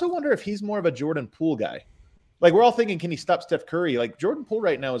 But I also wonder if he's more of a Jordan Poole guy. Like we're all thinking, can he stop Steph Curry? Like Jordan Poole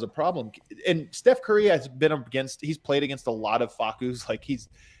right now is a problem. And Steph Curry he's played against a lot of Facus. Like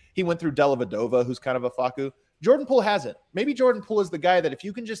he went through Dellavedova, who's kind of a Facu. Jordan Poole hasn't. Maybe Jordan Poole is the guy that if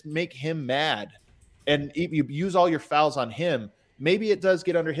you can just make him mad and you use all your fouls on him, maybe it does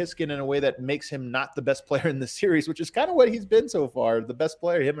get under his skin in a way that makes him not the best player in the series, which is kind of what he's been so far, the best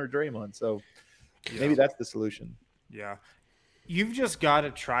player, him or Draymond. So maybe that's the solution. Yeah. You've just got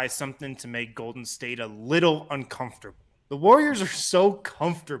to try something to make Golden State a little uncomfortable. The Warriors are so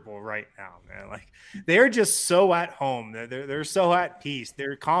comfortable right now, man. Like they're just so at home. They're so at peace.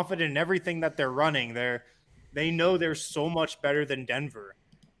 They're confident in everything that they're running. They know they're so much better than Denver.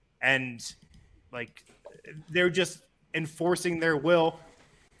 And like they're just enforcing their will.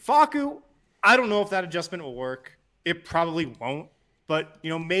 Facu, I don't know if that adjustment will work. It probably won't, but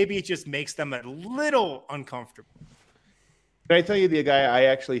maybe it just makes them a little uncomfortable. Can I tell you the guy I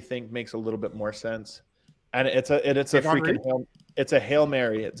actually think makes a little bit more sense? And it's a Hail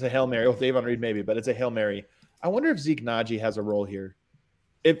Mary. It's a Hail Mary. Well, Davon Reed maybe, but it's a Hail Mary. I wonder if Zeke Naji has a role here.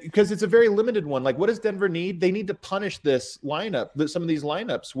 Because it's a very limited one. Like, what does Denver need? They need to punish this lineup, some of these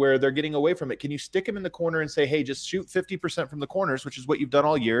lineups where they're getting away from it. Can you stick him in the corner and say, hey, just shoot 50% from the corners, which is what you've done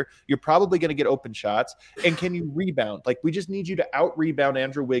all year. You're probably going to get open shots. And can you rebound? Like, we just need you to out-rebound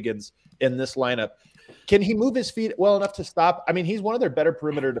Andrew Wiggins in this lineup. Can he move his feet well enough to stop? I mean, he's one of their better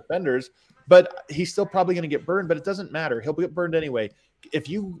perimeter defenders, but he's still probably going to get burned, but it doesn't matter. He'll get burned anyway. If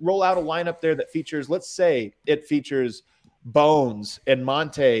you roll out a lineup there that features, let's say it features Bones and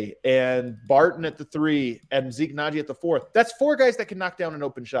Monte and Barton at the 3 and Zeke Naji at the 4. That's 4 guys that can knock down an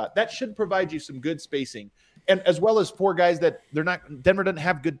open shot. That should provide you some good spacing. And as well as 4 guys that Denver doesn't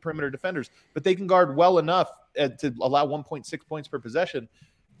have good perimeter defenders, but they can guard well enough to allow 1.6 points per possession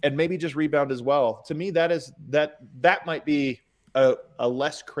and maybe just rebound as well. To me, that might be a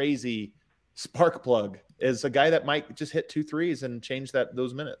less crazy spark plug, is a guy that might just hit 2 threes and change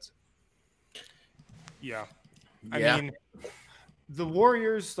those minutes. Yeah. I mean, the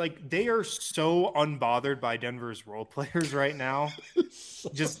Warriors, like, they are so unbothered by Denver's role players right now.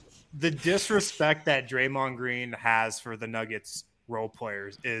 Just the disrespect that Draymond Green has for the Nuggets role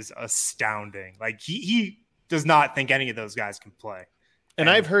players is astounding. Like, he does not think any of those guys can play. And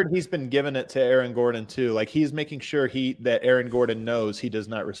I've heard he's been giving it to Aaron Gordon too. Like, he's making sure that Aaron Gordon knows he does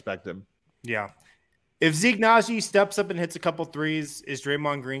not respect him. Yeah. If Zeke Naji steps up and hits a couple threes, is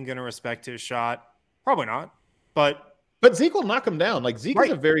Draymond Green going to respect his shot? Probably not. But But Zeke will knock him down. Like Zeke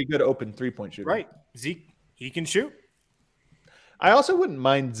is a very good open 3-point shooter. Right. Zeke, he can shoot. I also wouldn't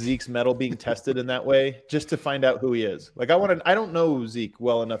mind Zeke's metal being tested in that way, just to find out who he is. Like I don't know Zeke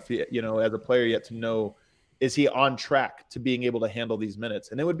well enough, as a player yet to know, is he on track to being able to handle these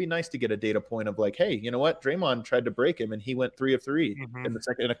minutes? And it would be nice to get a data point of like, hey, you know what? Draymond tried to break him and he went 3 of 3 in the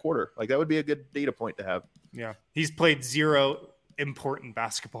second and a quarter. Like that would be a good data point to have. Yeah. He's played 0 important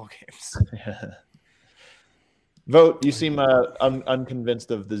basketball games. Vogt, you seem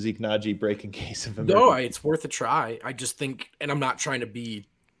unconvinced of the Zeke Naji breaking case of American. No, it's worth a try. I just think, and I'm not trying to be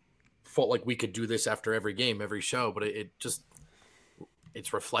full, like we could do this after every game, every show, but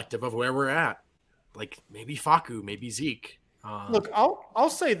it's reflective of where we're at. Like maybe Facu, maybe Zeke. Look, I'll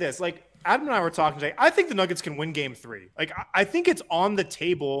say this. Like Adam and I were talking today. I think the Nuggets can win Game 3. Like I think it's on the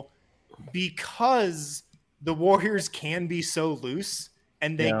table because the Warriors can be so loose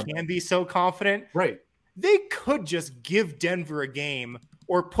and they can be so confident. Right. They could just give Denver a game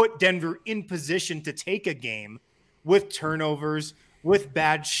or put Denver in position to take a game with turnovers, with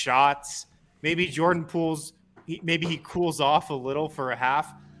bad shots. Maybe Jordan Poole's maybe he cools off a little for a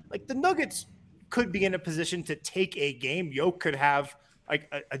half. Like the Nuggets could be in a position to take a game. Yoke could have like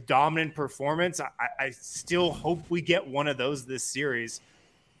a dominant performance. I still hope we get one of those this series.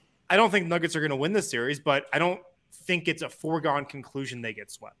 I don't think Nuggets are going to win this series, but I don't think it's a foregone conclusion they get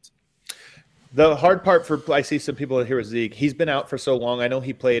swept. The hard part I see some people here with Zeke. He's been out for so long. I know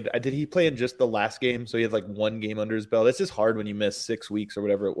he played. Did he play in just the last game? So he had like 1 game under his belt. It's just hard when you miss 6 weeks or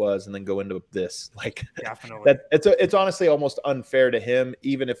whatever it was, and then go into this. Like, definitely, it's honestly almost unfair to him.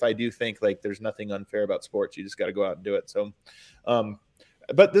 Even if I do think like there's nothing unfair about sports, you just got to go out and do it. So,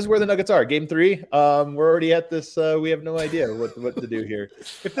 but this is where the Nuggets are. Game 3. We're already at this. We have no idea what to do here.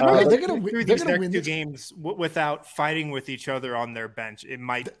 If the Nuggets they're going to win these next 2 games without fighting with each other on their bench, it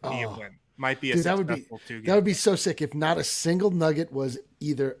might be a win. Might be a successful 2 games. That would be so sick if not a single Nugget was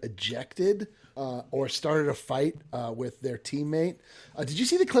either ejected or started a fight with their teammate. Did you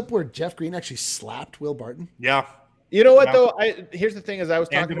see the clip where Jeff Green actually slapped Will Barton? Yeah. You know what though? Here's the thing: is I was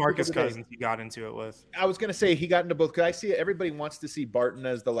talking to DeMarcus Cousins, he got into it with. I was gonna say he got into both because I see everybody wants to see Barton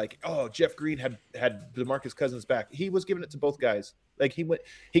as the like, oh, Jeff Green had DeMarcus Cousins back. He was giving it to both guys. Like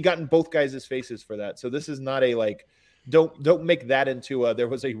he got in both guys' faces for that. So this is not a like. Don't make that into there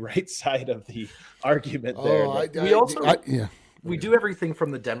was a right side of the argument there. We do everything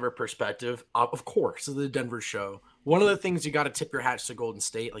from the Denver perspective, of course, the Denver show. One of the things you got to tip your hats to Golden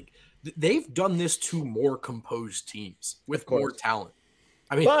State, like they've done this to more composed teams with more talent.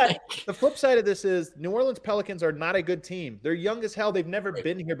 I mean, but the flip side of this is New Orleans Pelicans are not a good team. They're young as hell. They've never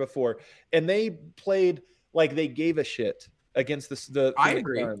been here before, and they played like they gave a shit against the I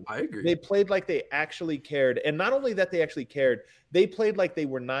agree. They played like they actually cared. And not only that they actually cared, they played like they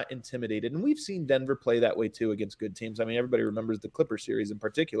were not intimidated. And we've seen Denver play that way too against good teams. I mean, everybody remembers the Clippers series in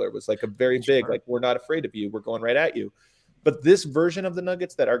particular. It was like a very big, like, we're not afraid of you. We're going right at you. But this version of the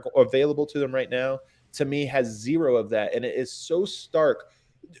Nuggets that are available to them right now, to me, has 0 of that. And it is so stark.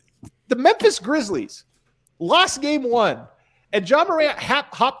 The Memphis Grizzlies lost game 1. And John Morant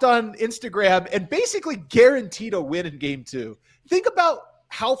hopped on Instagram and basically guaranteed a win in game 2. Think about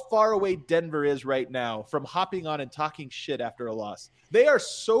how far away Denver is right now from hopping on and talking shit after a loss. They are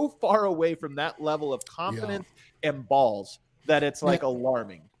so far away from that level of confidence and balls that it's like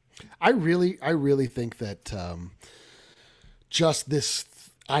alarming. I really think that just this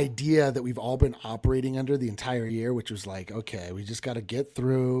idea that we've all been operating under the entire year, which was like, okay, we just got to get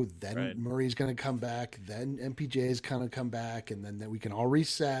through. Then Murray's going to come back. Then MPJ is going to come back, and then we can all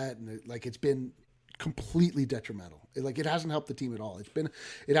reset. And it's been completely detrimental. It hasn't helped the team at all.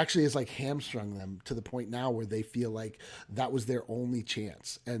 It actually is like hamstrung them to the point now where they feel like that was their only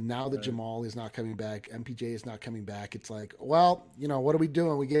chance. And now that Jamal is not coming back, MPJ is not coming back. It's like, well, what are we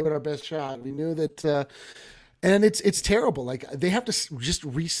doing? We gave it our best shot. We knew that. And it's terrible. Like they have to just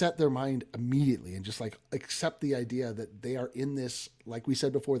reset their mind immediately and just like accept the idea that they are in this. Like we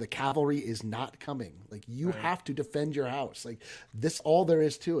said before, the cavalry is not coming. Like you have to defend your house. Like this, all there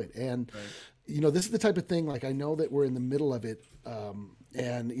is to it. And this is the type of thing. Like I know that we're in the middle of it,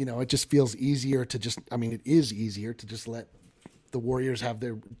 and it just feels easier to just. I mean, it is easier to just let the Warriors have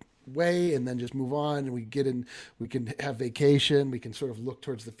their way and then just move on. And we can have vacation. We can sort of look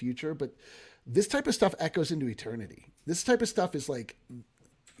towards the future, but. This type of stuff echoes into eternity. This type of stuff is like,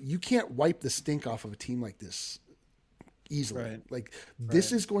 you can't wipe the stink off of a team like this easily.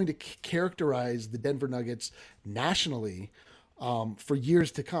 This is going to characterize the Denver Nuggets nationally for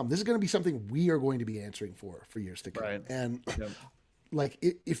years to come. This is going to be something we are going to be answering for years to come. And like,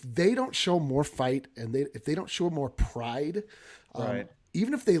 if they don't show more fight and if they don't show more pride,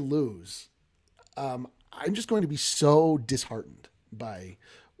 even if they lose, I'm just going to be so disheartened by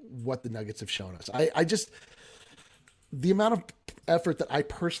what the Nuggets have shown us. I just, the amount of effort that I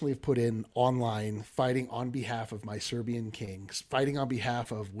personally have put in online, fighting on behalf of my Serbian Kings, fighting on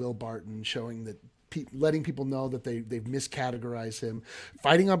behalf of Will Barton, showing that, letting people know that they've miscategorized him,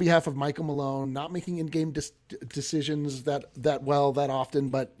 fighting on behalf of Michael Malone, not making in-game decisions that often,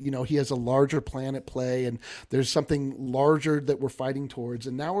 but he has a larger plan at play, and there's something larger that we're fighting towards.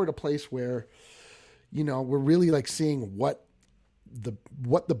 And now we're at a place where, we're really like seeing what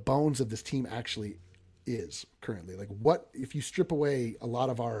the bones of this team actually is currently. Like, what if you strip away a lot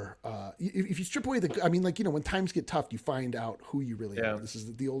of our if you strip away when times get tough, you find out who you really are. This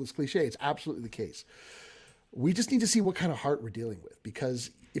is the oldest cliche. It's absolutely the case. We just need to see what kind of heart we're dealing with, because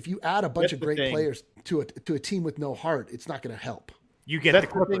if you add a bunch of great players to a team with no heart, it's not going to help. You get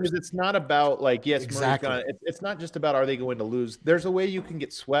the thing is, it's not about like, yes, exactly. It's not just about, are they going to lose? There's a way you can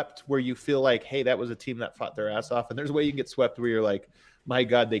get swept where you feel like, hey, that was a team that fought their ass off, and there's a way you can get swept where you're like, my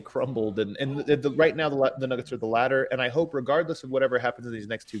God, they crumbled. And right now the Nuggets are the latter. And I hope, regardless of whatever happens in these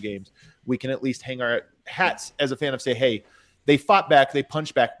next two games, we can at least hang our hats as a fan of say, hey, they fought back, they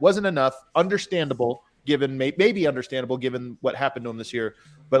punched back. Wasn't enough, understandable, given maybe understandable given what happened to them this year.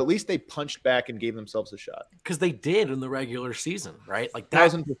 But at least they punched back and gave themselves a shot. Because they did in the regular season, right? Like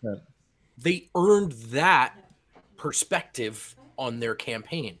that, 1,000%. They earned that perspective on their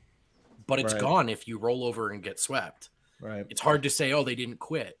campaign. But it's gone if you roll over and get swept. Right. It's hard to say, oh, they didn't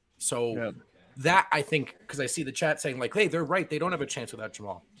quit. So that, I think, because I see the chat saying like, hey, they're right. They don't have a chance without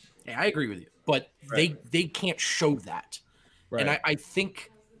Jamal. Hey, I agree with you. But they can't show that. Right. And I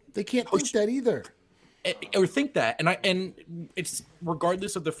think they can't think that either. Or think that. And it's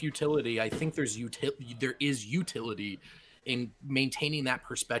regardless of the futility, I think there is utility in maintaining that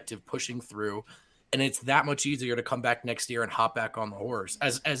perspective, pushing through. And it's that much easier to come back next year and hop back on the horse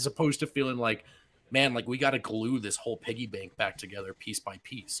as opposed to feeling like, man, like we got to glue this whole piggy bank back together piece by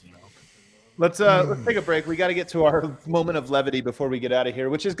piece, Let's take a break. We got to get to our moment of levity before we get out of here,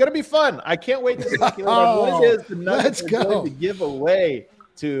 which is going to be fun. I can't wait to speculate on what it is the Nuggets are going to give away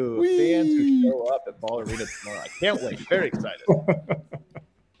to fans who show up at Ball Arena tomorrow. I can't wait. Very excited.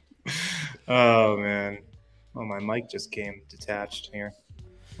 Oh, man. Oh, my mic just came detached here.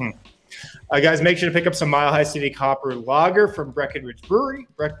 Guys, make sure to pick up some Mile High City Copper Lager from Breckenridge Brewery.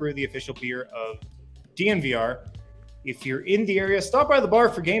 Breck Brew, the official beer of DNVR. If you're in the area, stop by the bar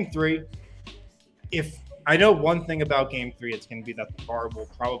for Game 3. If I know one thing about Game 3, it's going to be that the bar will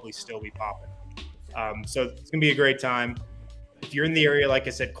probably still be popping. So it's going to be a great time. If you're in the area, like I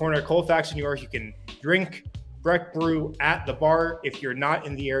said, corner Colfax in New York, you can drink Breck Brew at the bar. If you're not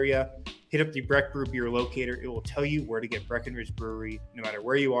in the area, hit up the Breck Brew beer locator. It will tell you where to get Breckenridge Brewery, no matter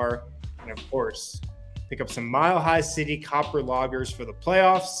where you are. And of course, pick up some Mile High City Copper Lagers for the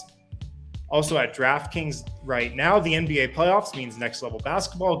playoffs. Also at DraftKings right now, the NBA playoffs means next level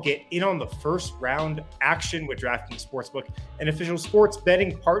basketball. Get in on the first round action with DraftKings Sportsbook, an official sports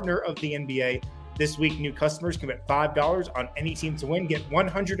betting partner of the NBA. This week, new customers can bet $5 on any team to win. Get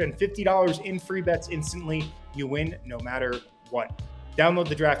 $150 in free bets instantly. You win no matter what. Download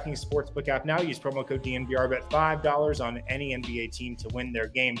the DraftKings Sportsbook app now. Use promo code DNVR. Bet $5 on any NBA team to win their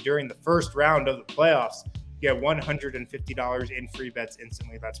game during the first round of the playoffs. Get $150 in free bets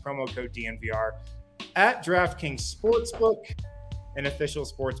instantly. That's promo code DNVR at DraftKings Sportsbook, an official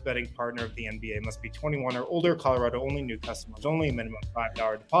sports betting partner of the NBA. Must be 21 or older. Colorado only. New customers only. Minimum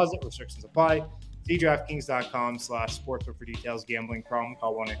 $5 deposit. Restrictions apply. See DraftKings.com/sportsbook for details. Gambling problem?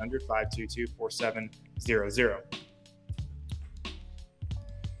 Call 1-800-522-4700.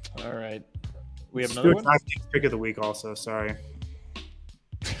 All right. We have another one? Pick of the week also. Sorry.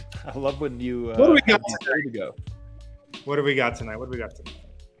 I love when you what do we got ready to go. What do we got tonight?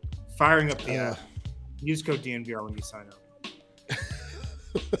 Firing up the use code DNVR when you sign up.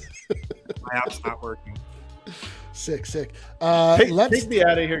 My app's not working. Sick. Take me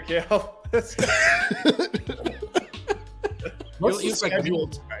out of here, Kale. What's the schedule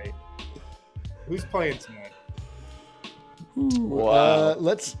tonight? Who's playing tonight? Wow.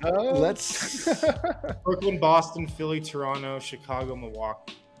 Let's Brooklyn, Boston, Philly, Toronto, Chicago,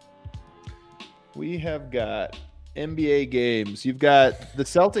 Milwaukee. We have got NBA games. You've got the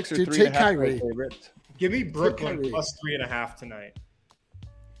Celtics are 3.5 favorites. Give me Brooklyn plus 3.5 tonight.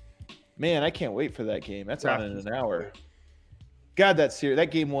 Man, I can't wait for that game. That's on in an hour. God,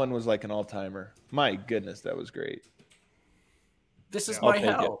 that game one was like an all-timer. My goodness, that was great. This is my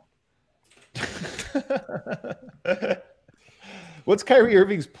hell. What's Kyrie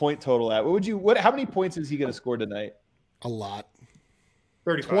Irving's point total at? How many points is he going to score tonight? A lot.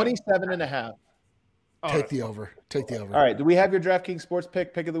 35. 27.5. Take the over. All right. Do we have your DraftKings sports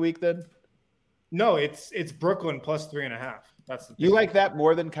pick of the week then? No, it's Brooklyn plus 3.5. That's the You like that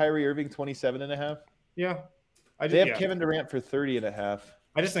more than Kyrie Irving 27.5? Yeah. They have Kevin Durant for 30.5.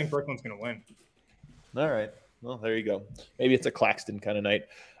 I just think Brooklyn's going to win. All right. Well, there you go. Maybe it's a Claxton kind of night.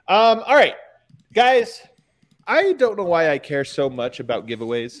 All right, guys. I don't know why I care so much about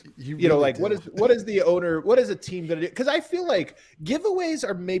giveaways. You know, like what is the owner? What is a team going to do? Because I feel like giveaways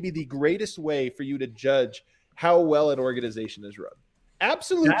are maybe the greatest way for you to judge how well an organization is run.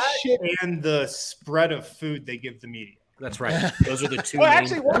 Absolute shit. And the spread of food they give the media. That's right. Those are the two. Well,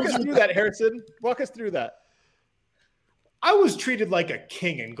 actually, walk us through that, Harrison. Walk us through that. I was treated like a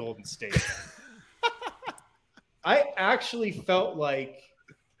king in Golden State. I actually felt like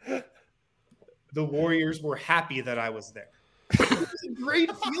the Warriors were happy that I was there. It was a great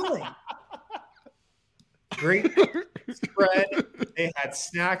feeling. Great spread. They had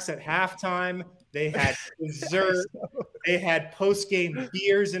snacks at halftime. They had dessert. They had post-game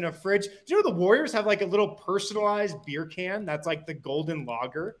beers in a fridge. Do you know the Warriors have like a little personalized beer can that's like the golden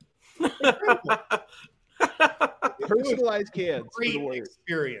lager? Personalized cans. Great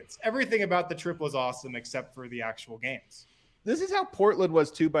experience. Everything about the trip was awesome except for the actual games. This is how Portland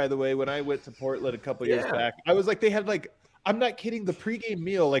was too, by the way. When I went to Portland a couple years back, I was like, they had like, I'm not kidding, the pregame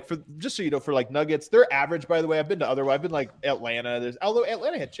meal, like for just so you know, for like nuggets, they're average, by the way. I've been like Atlanta. Although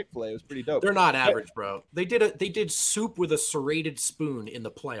Atlanta had Chick-fil-A, it was pretty dope. They're not average, bro. They did soup with a serrated spoon in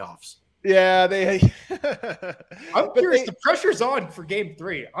the playoffs. Yeah, I'm curious. The pressure's on for Game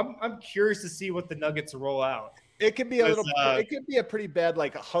 3. I'm curious to see what the Nuggets roll out. It could be it could be a pretty bad,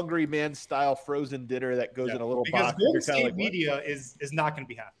 like a hungry man style frozen dinner that goes in a little box. Because Golden State media is not going to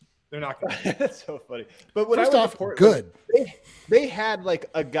be happy. They're not going to. That's so funny. But when First I went off, to Portland, good. They had like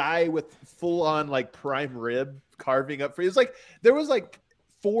a guy with full on like prime rib carving up for you. It's like there was like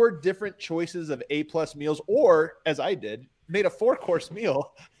 4 different choices of A+ meals, or as I did, made a 4-course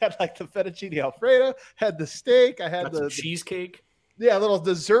meal. Had like the fettuccine alfredo, had the steak, I had the cheesecake. Yeah, a little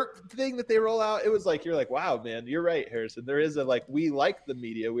dessert thing that they roll out. It was like, you're like, wow, man, you're right, Harrison. There is a like, we like the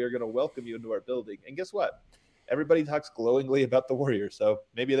media. We are going to welcome you into our building. And guess what? Everybody talks glowingly about the Warriors. So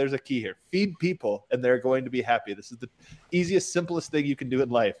maybe there's a key here. Feed people, and they're going to be happy. This is the easiest, simplest thing you can do in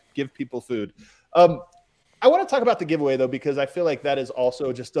life. Give people food. I want to talk about the giveaway, though, because I feel like that is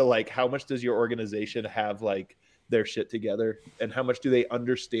also just a like, how much does your organization have like their shit together, and how much do they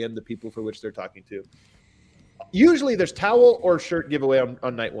understand the people for which they're talking to? Usually there's towel or shirt giveaway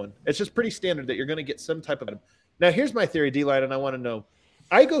on night one. It's just pretty standard that you're going to get some type of item. Now, here's my theory, D-Line, and I want to know.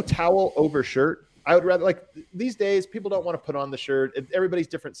 I go towel over shirt. I would rather, like, these days, people don't want to put on the shirt. Everybody's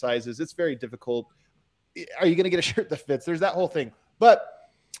different sizes. It's very difficult. Are you going to get a shirt that fits? There's that whole thing. But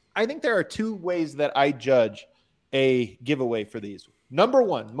I think there are 2 ways that I judge a giveaway for these. Number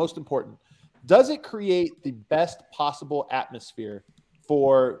 1, most important, does it create the best possible atmosphere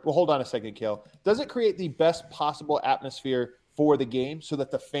well, hold on a second, Kale. Does it create the best possible atmosphere for the game so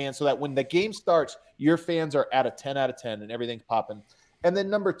that when the game starts, your fans are at a 10 out of 10 and everything's popping? And then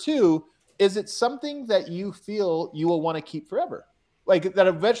number 2, is it something that you feel you will want to keep forever? Like that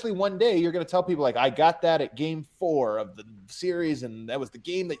eventually one day you're going to tell people like, I got that at game 4 of the series, and that was the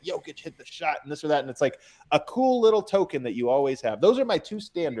game that Jokic hit the shot and this or that. And it's like a cool little token that you always have. Those are my 2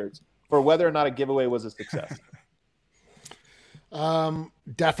 standards for whether or not a giveaway was a success.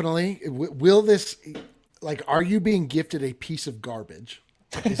 Definitely. Will this, like, are you being gifted a piece of garbage?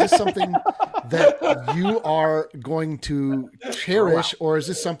 Is this something that you are going to cherish, or is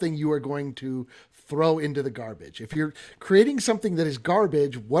this something you are going to throw into the garbage? If you're creating something that is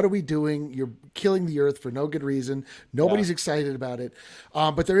garbage, what are we doing? You're killing the earth for no good reason. Nobody's excited about it.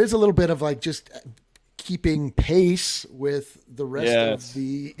 But there is a little bit of like just keeping pace with the rest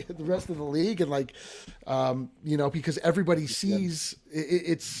of the league, and like because everybody sees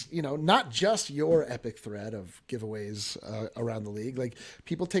it's not just your epic thread of giveaways around the league. Like,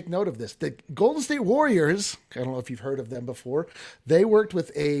 people take note of this. The Golden State Warriors, I don't know if you've heard of them before, they worked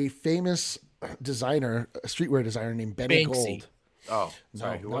with a famous designer, a streetwear designer named Benny Gold. Oh,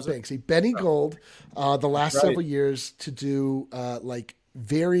 sorry, no, not Banksy. Benny Gold, the last several years to do like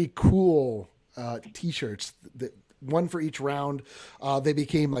very cool t-shirts, one for each round. They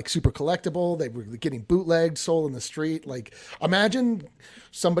became like super collectible. They were getting bootlegged, sold in the street. Like, imagine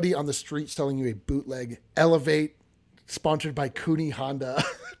somebody on the street selling you a bootleg Elevate sponsored by Cooney Honda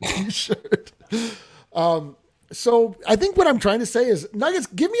t-shirt. So I think what I'm trying to say is, Nuggets,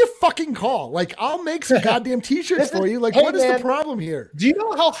 give me a fucking call. Like, I'll make some goddamn t-shirts for you. Like, what is the problem here? Do you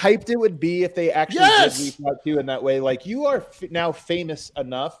know how hyped it would be if they actually did reach out to you in that way? Like, you are now famous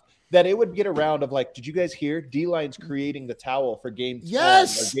enough that it would get around of like, did you guys hear D-Line's creating the towel for game 1 or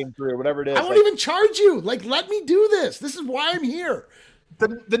game 3 or whatever it is? I won't even charge you. Like, let me do this. This is why I'm here.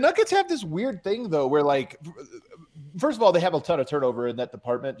 The Nuggets have this weird thing though, where like, first of all, they have a ton of turnover in that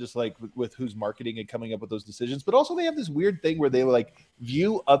department, just like with who's marketing and coming up with those decisions. But also, they have this weird thing where they like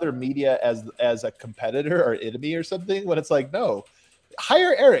view other media as a competitor or enemy or something. When it's like, no,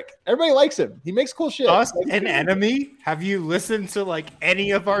 hire Eric. Everybody likes him. He makes cool shit. Us an enemy? Have you listened to like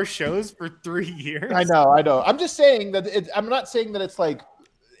any of our shows for 3 years? I know. I'm just saying that I'm not saying that it's like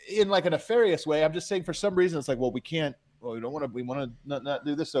in like a nefarious way. I'm just saying for some reason it's like, well, we can't. Well, we want to not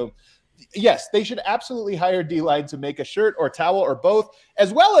do this. So yes, they should absolutely hire D-Line to make a shirt or towel or both,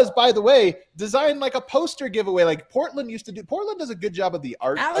 as well as, by the way, design like a poster giveaway like Portland used to do. Portland does a good job of the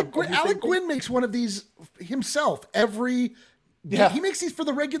art. Alec Gwynn makes one of these himself every. Yeah, he makes these for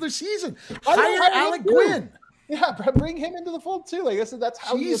the regular season. Hire Alec Gwynn. Yeah, bring him into the fold too. Like I said, that's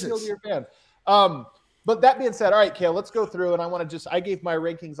how you appeal to your fan. But that being said, all right, Kale, let's go through. And I gave my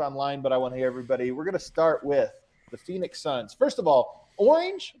rankings online, but I want to hear everybody. We're going to start with the Phoenix Suns. First of all,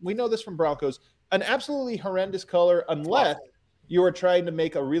 orange, we know this from Broncos, an absolutely horrendous color unless you are trying to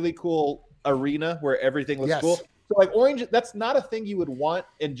make a really cool arena where everything looks cool. So like orange, that's not a thing you would want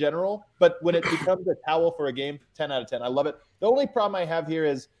in general, but when it becomes a towel for a game, 10 out of 10. I love it. The only problem I have here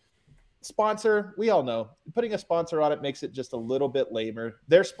is sponsor. We all know putting a sponsor on it makes it just a little bit lamer.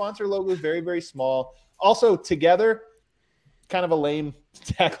 Their sponsor logo is very, very small. Also, together, kind of a lame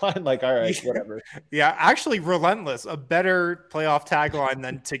tagline, like, all right, whatever. Yeah, actually, relentless, a better playoff tagline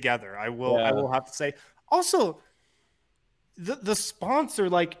than together. I will have to say. Also, the sponsor,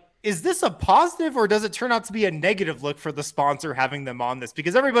 like, is this a positive or does it turn out to be a negative look for the sponsor having them on this?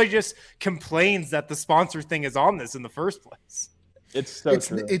 Because everybody just complains that the sponsor thing is on this in the first place. It's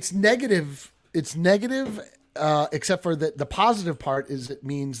negative. It's negative. Except for the positive part is it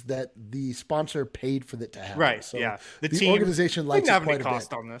means that the sponsor paid for it to happen. Right. So yeah. The organization likes it quite a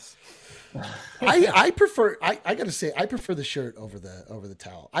bit. On this. I prefer. I got to say, I prefer the shirt over the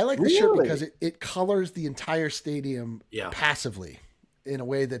towel. I like the shirt because it colors the entire stadium passively in a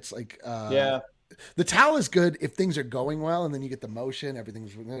way that's like. The towel is good if things are going well, and then you get the motion.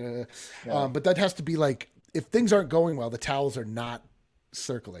 Everything's. But that has to be like if things aren't going well, the towels are not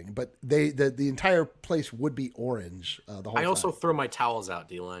circling, but the entire place would be orange the whole time. I also throw my towels out,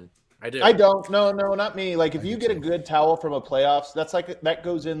 D-Line. I do. I don't. No, not me. Like if you get a good towel from a playoffs, that's like that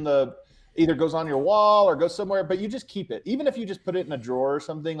goes in either goes on your wall or goes somewhere, but you just keep it. Even if you just put it in a drawer or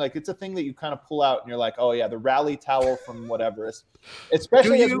something, like it's a thing that you kind of pull out and you're like, oh yeah, the rally towel from whatever.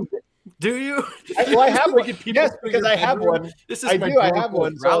 Especially Do you? I have one. Yes, because I have one. I have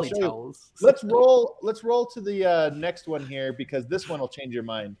one. So I'll show you. Let's roll to the next one here because this one will change your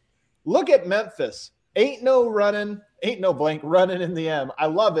mind. Look at Memphis. Ain't no blank running in the M. I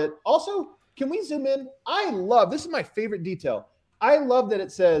love it. Also, can we zoom in? This is my favorite detail. I love that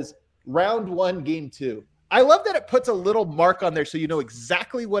it says round 1, game 2. I love that it puts a little mark on there so you know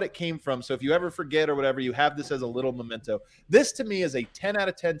exactly what it came from. So if you ever forget or whatever, you have this as a little memento. This to me is a 10 out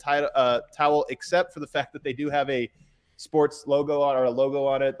of 10 towel, except for the fact that they do have a sports logo on or a logo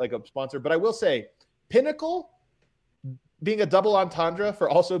on it, like a sponsor. But I will say, Pinnacle being a double entendre for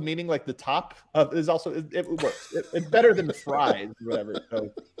also meaning like the top is also it works. It's better than the fries or whatever.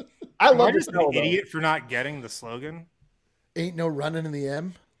 So I love this. An idiot for not getting the slogan. Ain't no running in the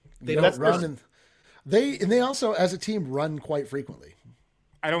M. They don't run. They also, as a team, run quite frequently.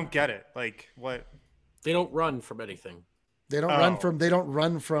 I don't get it. Like what? They don't run from anything. They don't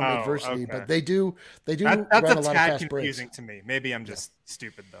run from adversity, but they do. That's run a lot of fast confusing breaks. to me. Maybe I'm just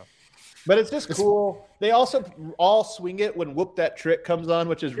stupid though. But it's just cool. They also all swing it when "Whoop That Trick" comes on,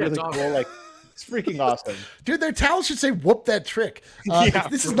 which is really cool. Like it's freaking awesome, dude. Their towels should say "Whoop That Trick."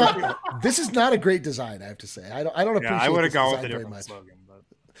 This is not a great design. I have to say. I don't appreciate. I would have gone with a different slogan.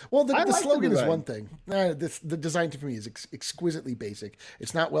 Well, the slogan is one thing. The design for me is exquisitely basic.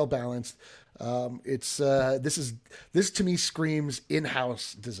 It's not well balanced. This to me screams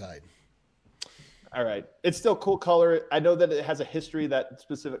in-house design. All right, it's still cool color. I know that it has a history, that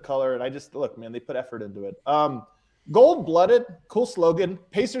specific color, and I just look, man, they put effort into it. Gold-blooded, cool slogan.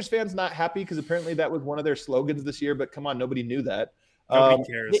 Pacers fans not happy because apparently that was one of their slogans this year. But come on, nobody knew that. Nobody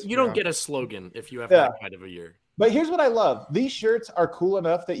cares. You don't get a slogan if you have that kind of a year. But here's what I love. These shirts are cool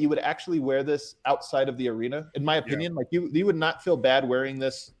enough that you would actually wear this outside of the arena. In my opinion, like you would not feel bad wearing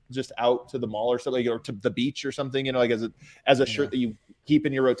this just out to the mall or something, or to the beach or something, like as a shirt that you keep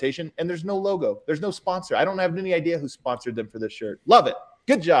in your rotation. And there's no logo. There's no sponsor. I don't have any idea who sponsored them for this shirt. Love it.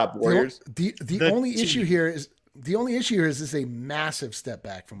 Good job, Warriors. The only issue here is this is a massive step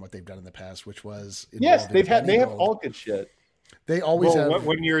back from what they've done in the past, which was they have all good shit. They always have.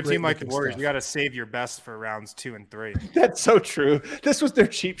 When you're a great team like the looking Warriors, stuff. you got to save your best for rounds 2 and 3. That's so true. This was their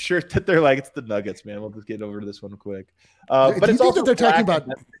cheap shirt that they're like, it's the Nuggets, man. We'll just get over to this one quick. But Do you it's think also that they're talking black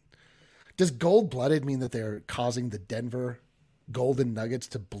about? Does gold-blooded mean that they're causing the Denver Golden Nuggets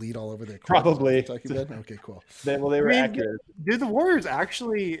to bleed all over their court? Probably. Okay, cool. They were accurate. Do the Warriors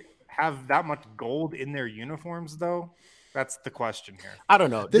actually have that much gold in their uniforms, though? That's the question here. I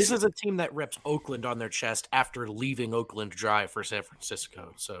don't know. This is a team that rips Oakland on their chest after leaving Oakland dry for San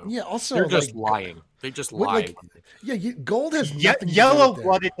Francisco. So Yeah, also they're just like, lying. They just lie. Gold has nothing to do Yellow with that.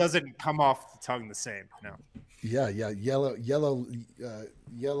 blooded doesn't come off the tongue the same. No. Yeah, yellow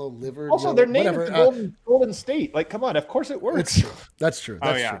liver. Also, their name is Golden State. Like, come on, of course it works. That's true. That's true.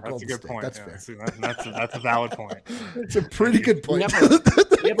 That's Golden a good State. point. That's Yeah, fair. that's a valid point. It's a pretty good point.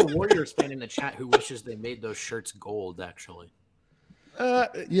 We have a Warriors fan in the chat who wishes they made those shirts gold, actually.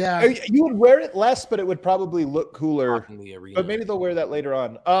 Yeah, you would wear it less, but it would probably look cooler. In the arena. But maybe they'll wear that later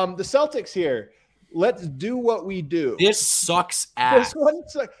on. The Celtics here. Let's do what we do. This sucks ass. This one,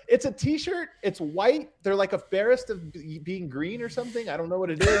 it's a T-shirt. It's white. They're like embarrassed of being green or something. I don't know what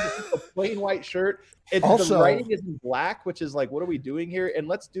it is. It's a plain white shirt. The writing is in black, which is like, what are we doing here? And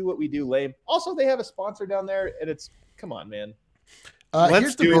let's do what we do, lame. Also, they have a sponsor down there, and it's come on, man.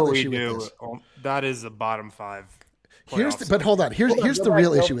 Let's do what we do. That is a bottom 5. But hold on. Here's the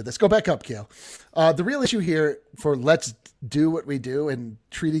real issue with this. Go back up, Kale. The real issue here for let's do what we do and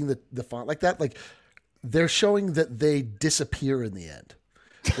treating the font like that, like they're showing that they disappear in the end.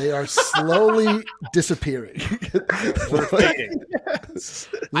 They are slowly disappearing.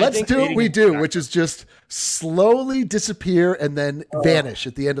 Let's do what we do, which is just slowly disappear and then vanish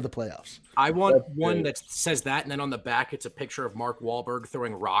at the end of the playoffs. I want one that says that, and then on the back, it's a picture of Mark Wahlberg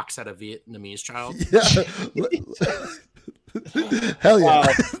throwing rocks at a Vietnamese child. Yeah. Hell yeah.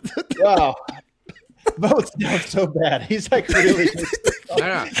 Wow. Votes down so bad. He's like really.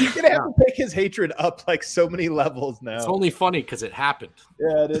 Yeah. He's gonna have to take his hatred up like so many levels now. It's only funny because it happened.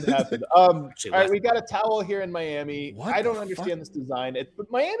 Yeah, it did happen. All right, we got a towel here in Miami. I don't understand this design.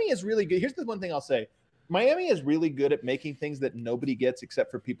 But Miami is really good. Here's the one thing I'll say. Miami is really good at making things that nobody gets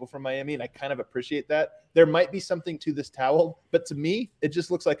except for people from Miami, and I kind of appreciate that. There might be something to this towel, but to me, it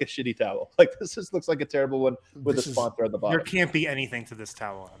just looks like a shitty towel. Like this just looks like a terrible one with a sponsor at the bottom. There can't be anything to this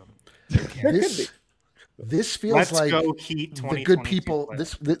towel, Adam. There could be. This feels like the good people.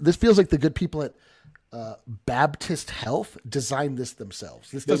 This feels like the good people at Baptist Health designed this themselves.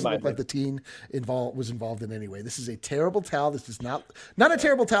 This doesn't look like the team was involved in any way. This is a terrible towel. This is not a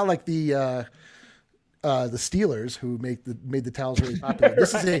terrible towel like the Steelers who made the towels really popular.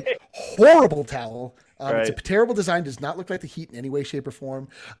 This is a horrible towel. It's a terrible design. Does not look like the Heat in any way, shape, or form.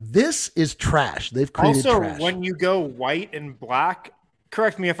 This is trash. They've created trash. Also, when you go white and black.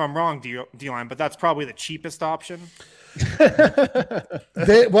 Correct me if I'm wrong, D-Line, but that's probably the cheapest option. To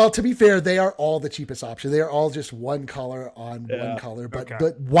be fair, they are all the cheapest option. They are all just one color on one color,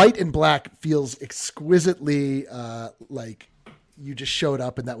 but white and black feels exquisitely like you just showed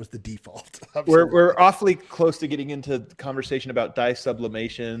up and that was the default. We're awfully close to getting into the conversation about dye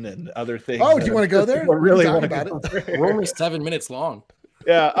sublimation and other things. Oh, do you want to go there? I really want to about it. We're only 7 minutes long.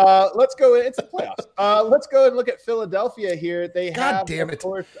 Yeah, let's go. It's the playoffs. Let's go and look at Philadelphia here. They have,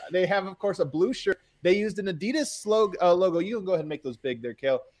 of course, a blue shirt. They used an Adidas logo. You can go ahead and make those big there,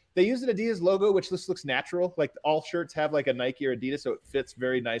 Kale. They used an Adidas logo, which just looks natural. Like all shirts have like a Nike or Adidas, so it fits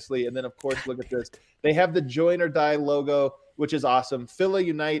very nicely. And then, of course, look at this. They have the join or die logo, which is awesome. Philly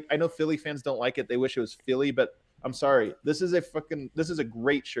Unite. I know Philly fans don't like it. They wish it was Philly, but I'm sorry. This is a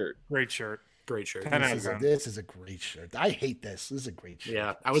great shirt. Great shirt. Great shirt. This is a great shirt. I hate this. This is a great shirt.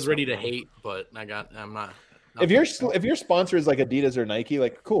 Yeah, I was ready to hate, but I'm not. If your sponsor is like Adidas or Nike,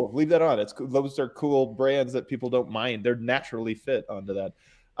 like cool, leave that on. It's cool. Those are cool brands that people don't mind. They're naturally fit onto that.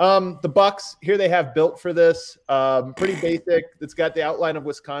 The Bucks here, they have built for this. Pretty basic. It's got the outline of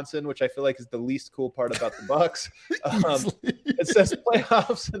Wisconsin, which I feel like is the least cool part about the Bucks. It says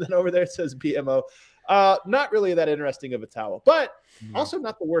playoffs, and then over there it says BMO. Not really that interesting of a towel, but also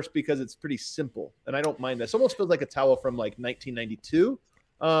not the worst because it's pretty simple, and I don't mind this. Almost feels like a towel from like 1992.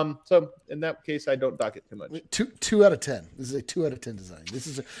 So in that case, I don't dock it too much. 2 out of 10. This is a 2 out of 10 design.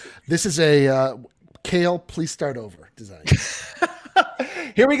 This is a Kale, please start over design.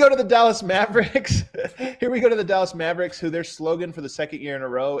 Here we go to the Dallas Mavericks. Who their slogan for the second year in a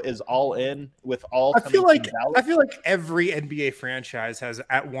row is all in with all. I feel like every NBA franchise has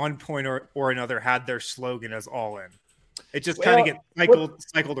at one point or another had their slogan as all in. It just kind of gets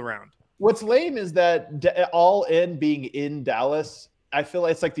cycled around. What's lame is that all in being in Dallas, I feel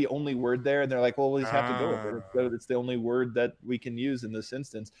like it's like the only word there, and they're like, well, we'll just have to go with it. It's the only word that we can use in this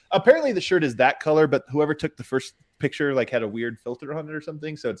instance. Apparently the shirt is that color, but whoever took the first picture like had a weird filter on it or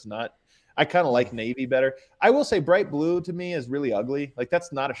something. So it's not. I kind of like navy better. I will say bright blue to me is really ugly. Like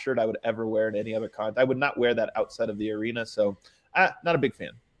that's not a shirt I would ever wear in any other context. I would not wear that outside of the arena. So not a big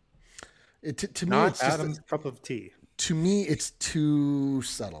fan. To me, Not it's Adam's just cup of tea. to me, it's too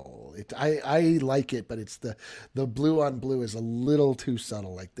subtle. I like it, but it's the blue on blue is a little too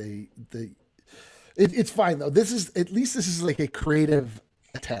subtle. Like it's fine though. This is like a creative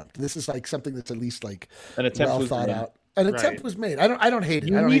attempt. This is like something that's at least like An attempt well was thought made. out. An attempt Right. was made. I don't hate it.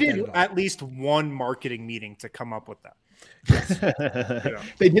 You I don't hate needed that at all. at least one marketing meeting to come up with that.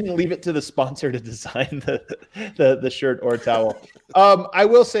 They didn't leave it to the sponsor to design the shirt or towel. I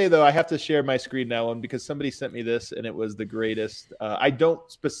will say though, I have to share my screen now because somebody sent me this and it was the greatest. I don't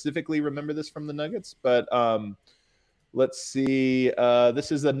specifically remember this from the Nuggets, but let's see.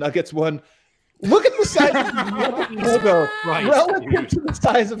 This is the Nuggets one. Look at the size of the logo relative to the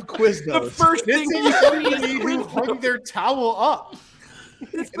size of Quiznos. The first thing who hung their towel up.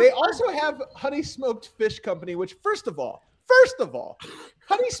 They also have Honey Smoked Fish Company, which first of all,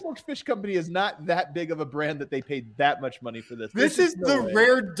 Honey Smoked Fish Company is not that big of a brand that they paid that much money for this. This is no the way.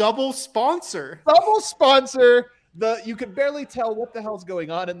 rare double sponsor. Double sponsor. You can barely tell what the hell's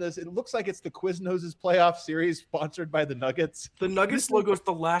going on in this. It looks like it's the Quiznos playoff series sponsored by the Nuggets. The Nuggets logo is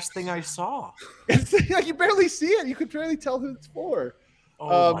the last thing I saw. You barely see it. You could barely tell who it's for.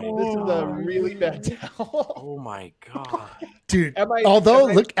 This is a really bad towel. Oh my god, Dude,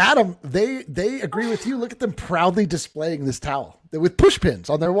 look, Adam, they agree with you. Look at them proudly displaying this towel with push pins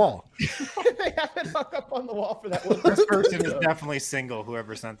on their wall. They have it hung up on the wall for that one. This person is definitely single.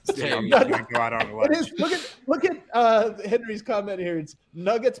 Whohoever sent this to Yeah, me, yeah. I'm gonna go out on a ledge. Look at Henry's comment here. It's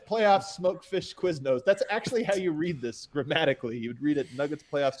Nuggets playoff smoked fish Quiznos. That's actually how you read this grammatically. You would read it Nuggets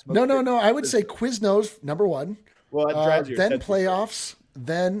playoff smoked. No. I would say Quiznos number one. Well, it drives your then attention. playoffs.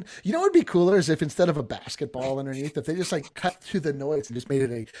 Then you know what would be cooler is if instead of a basketball underneath, if they just like cut through the noise and just made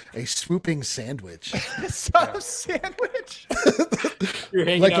it a swooping sandwich. Sandwich. you're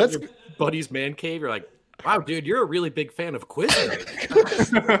hanging Like, out let's- in your buddy's man cave. You're like, wow, dude, you're a really big fan of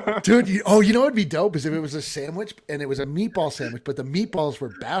Quiznos. Dude, you know what would be dope is if it was a sandwich and it was a meatball sandwich, but the meatballs were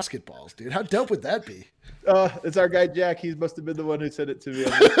basketballs, dude. How dope would that be? It's our guy Jack. He must have been the one who sent it to me.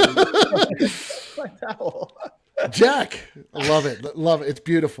 My towel. Jack, I love it. It's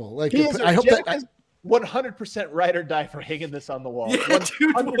beautiful. Like I hope Jack that is 100% ride or die for hanging this on the wall. Yeah,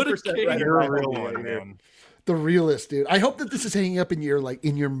 dude, what a 100% king. ride You're or a die. real one, man. the realest, dude. I hope that this is hanging up in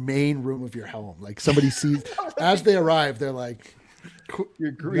your main room of your home. Like somebody sees as they arrive, they're like,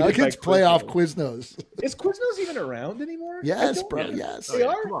 You're greeted Nuggets by playoff Quiznos. Quiznos. Is Quiznos even around anymore? I Yes, don't bro. know. Yes. They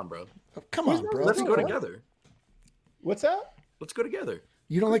are? Come on, bro. Come on, bro. Let's go What? together. What's that? Let's go together.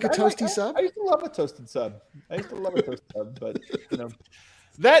 You don't like a toasty sub? I used to love a toasted sub. But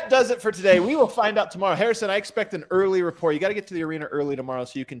that does it for today. We will find out tomorrow. Harrison, I expect an early report. You got to get to the arena early tomorrow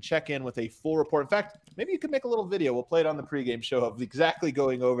so you can check in with a full report. In fact, maybe you can make a little video. We'll play it on the pregame show of exactly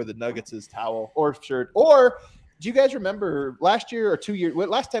going over the Nuggets' towel or shirt. Or do you guys remember last year or 2 years?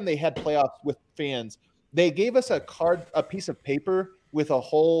 Last time they had playoffs with fans, they gave us a piece of paper with a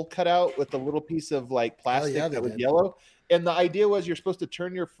hole cut out with a little piece of like plastic that was yellow. And the idea was you're supposed to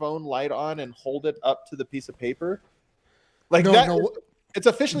turn your phone light on and hold it up to the piece of paper. Like it's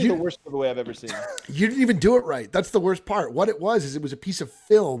officially the worst giveaway I've ever seen. You didn't even do it right. That's the worst part. What it was a piece of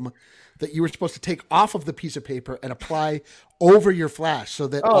film that you were supposed to take off of the piece of paper and apply over your flash so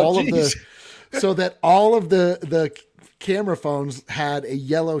that all of the camera phones had a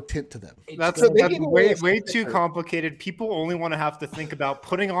yellow tint to them. That's way too complicated. People only want to have to think about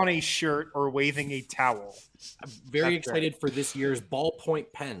putting on a shirt or waving a towel. I'm very excited for this year's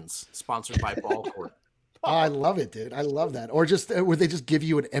ballpoint pens, sponsored by Ballcourt. Oh, I love it, dude. I love that. Or just would they just give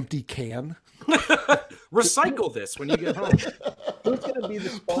you an empty can? Recycle this when you get home. Who's going to be the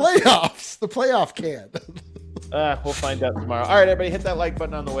sponsor? Playoffs. The playoff can. We'll find out tomorrow. All right, everybody, hit that like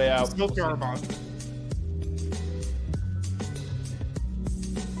button on the way out. Filter our bond.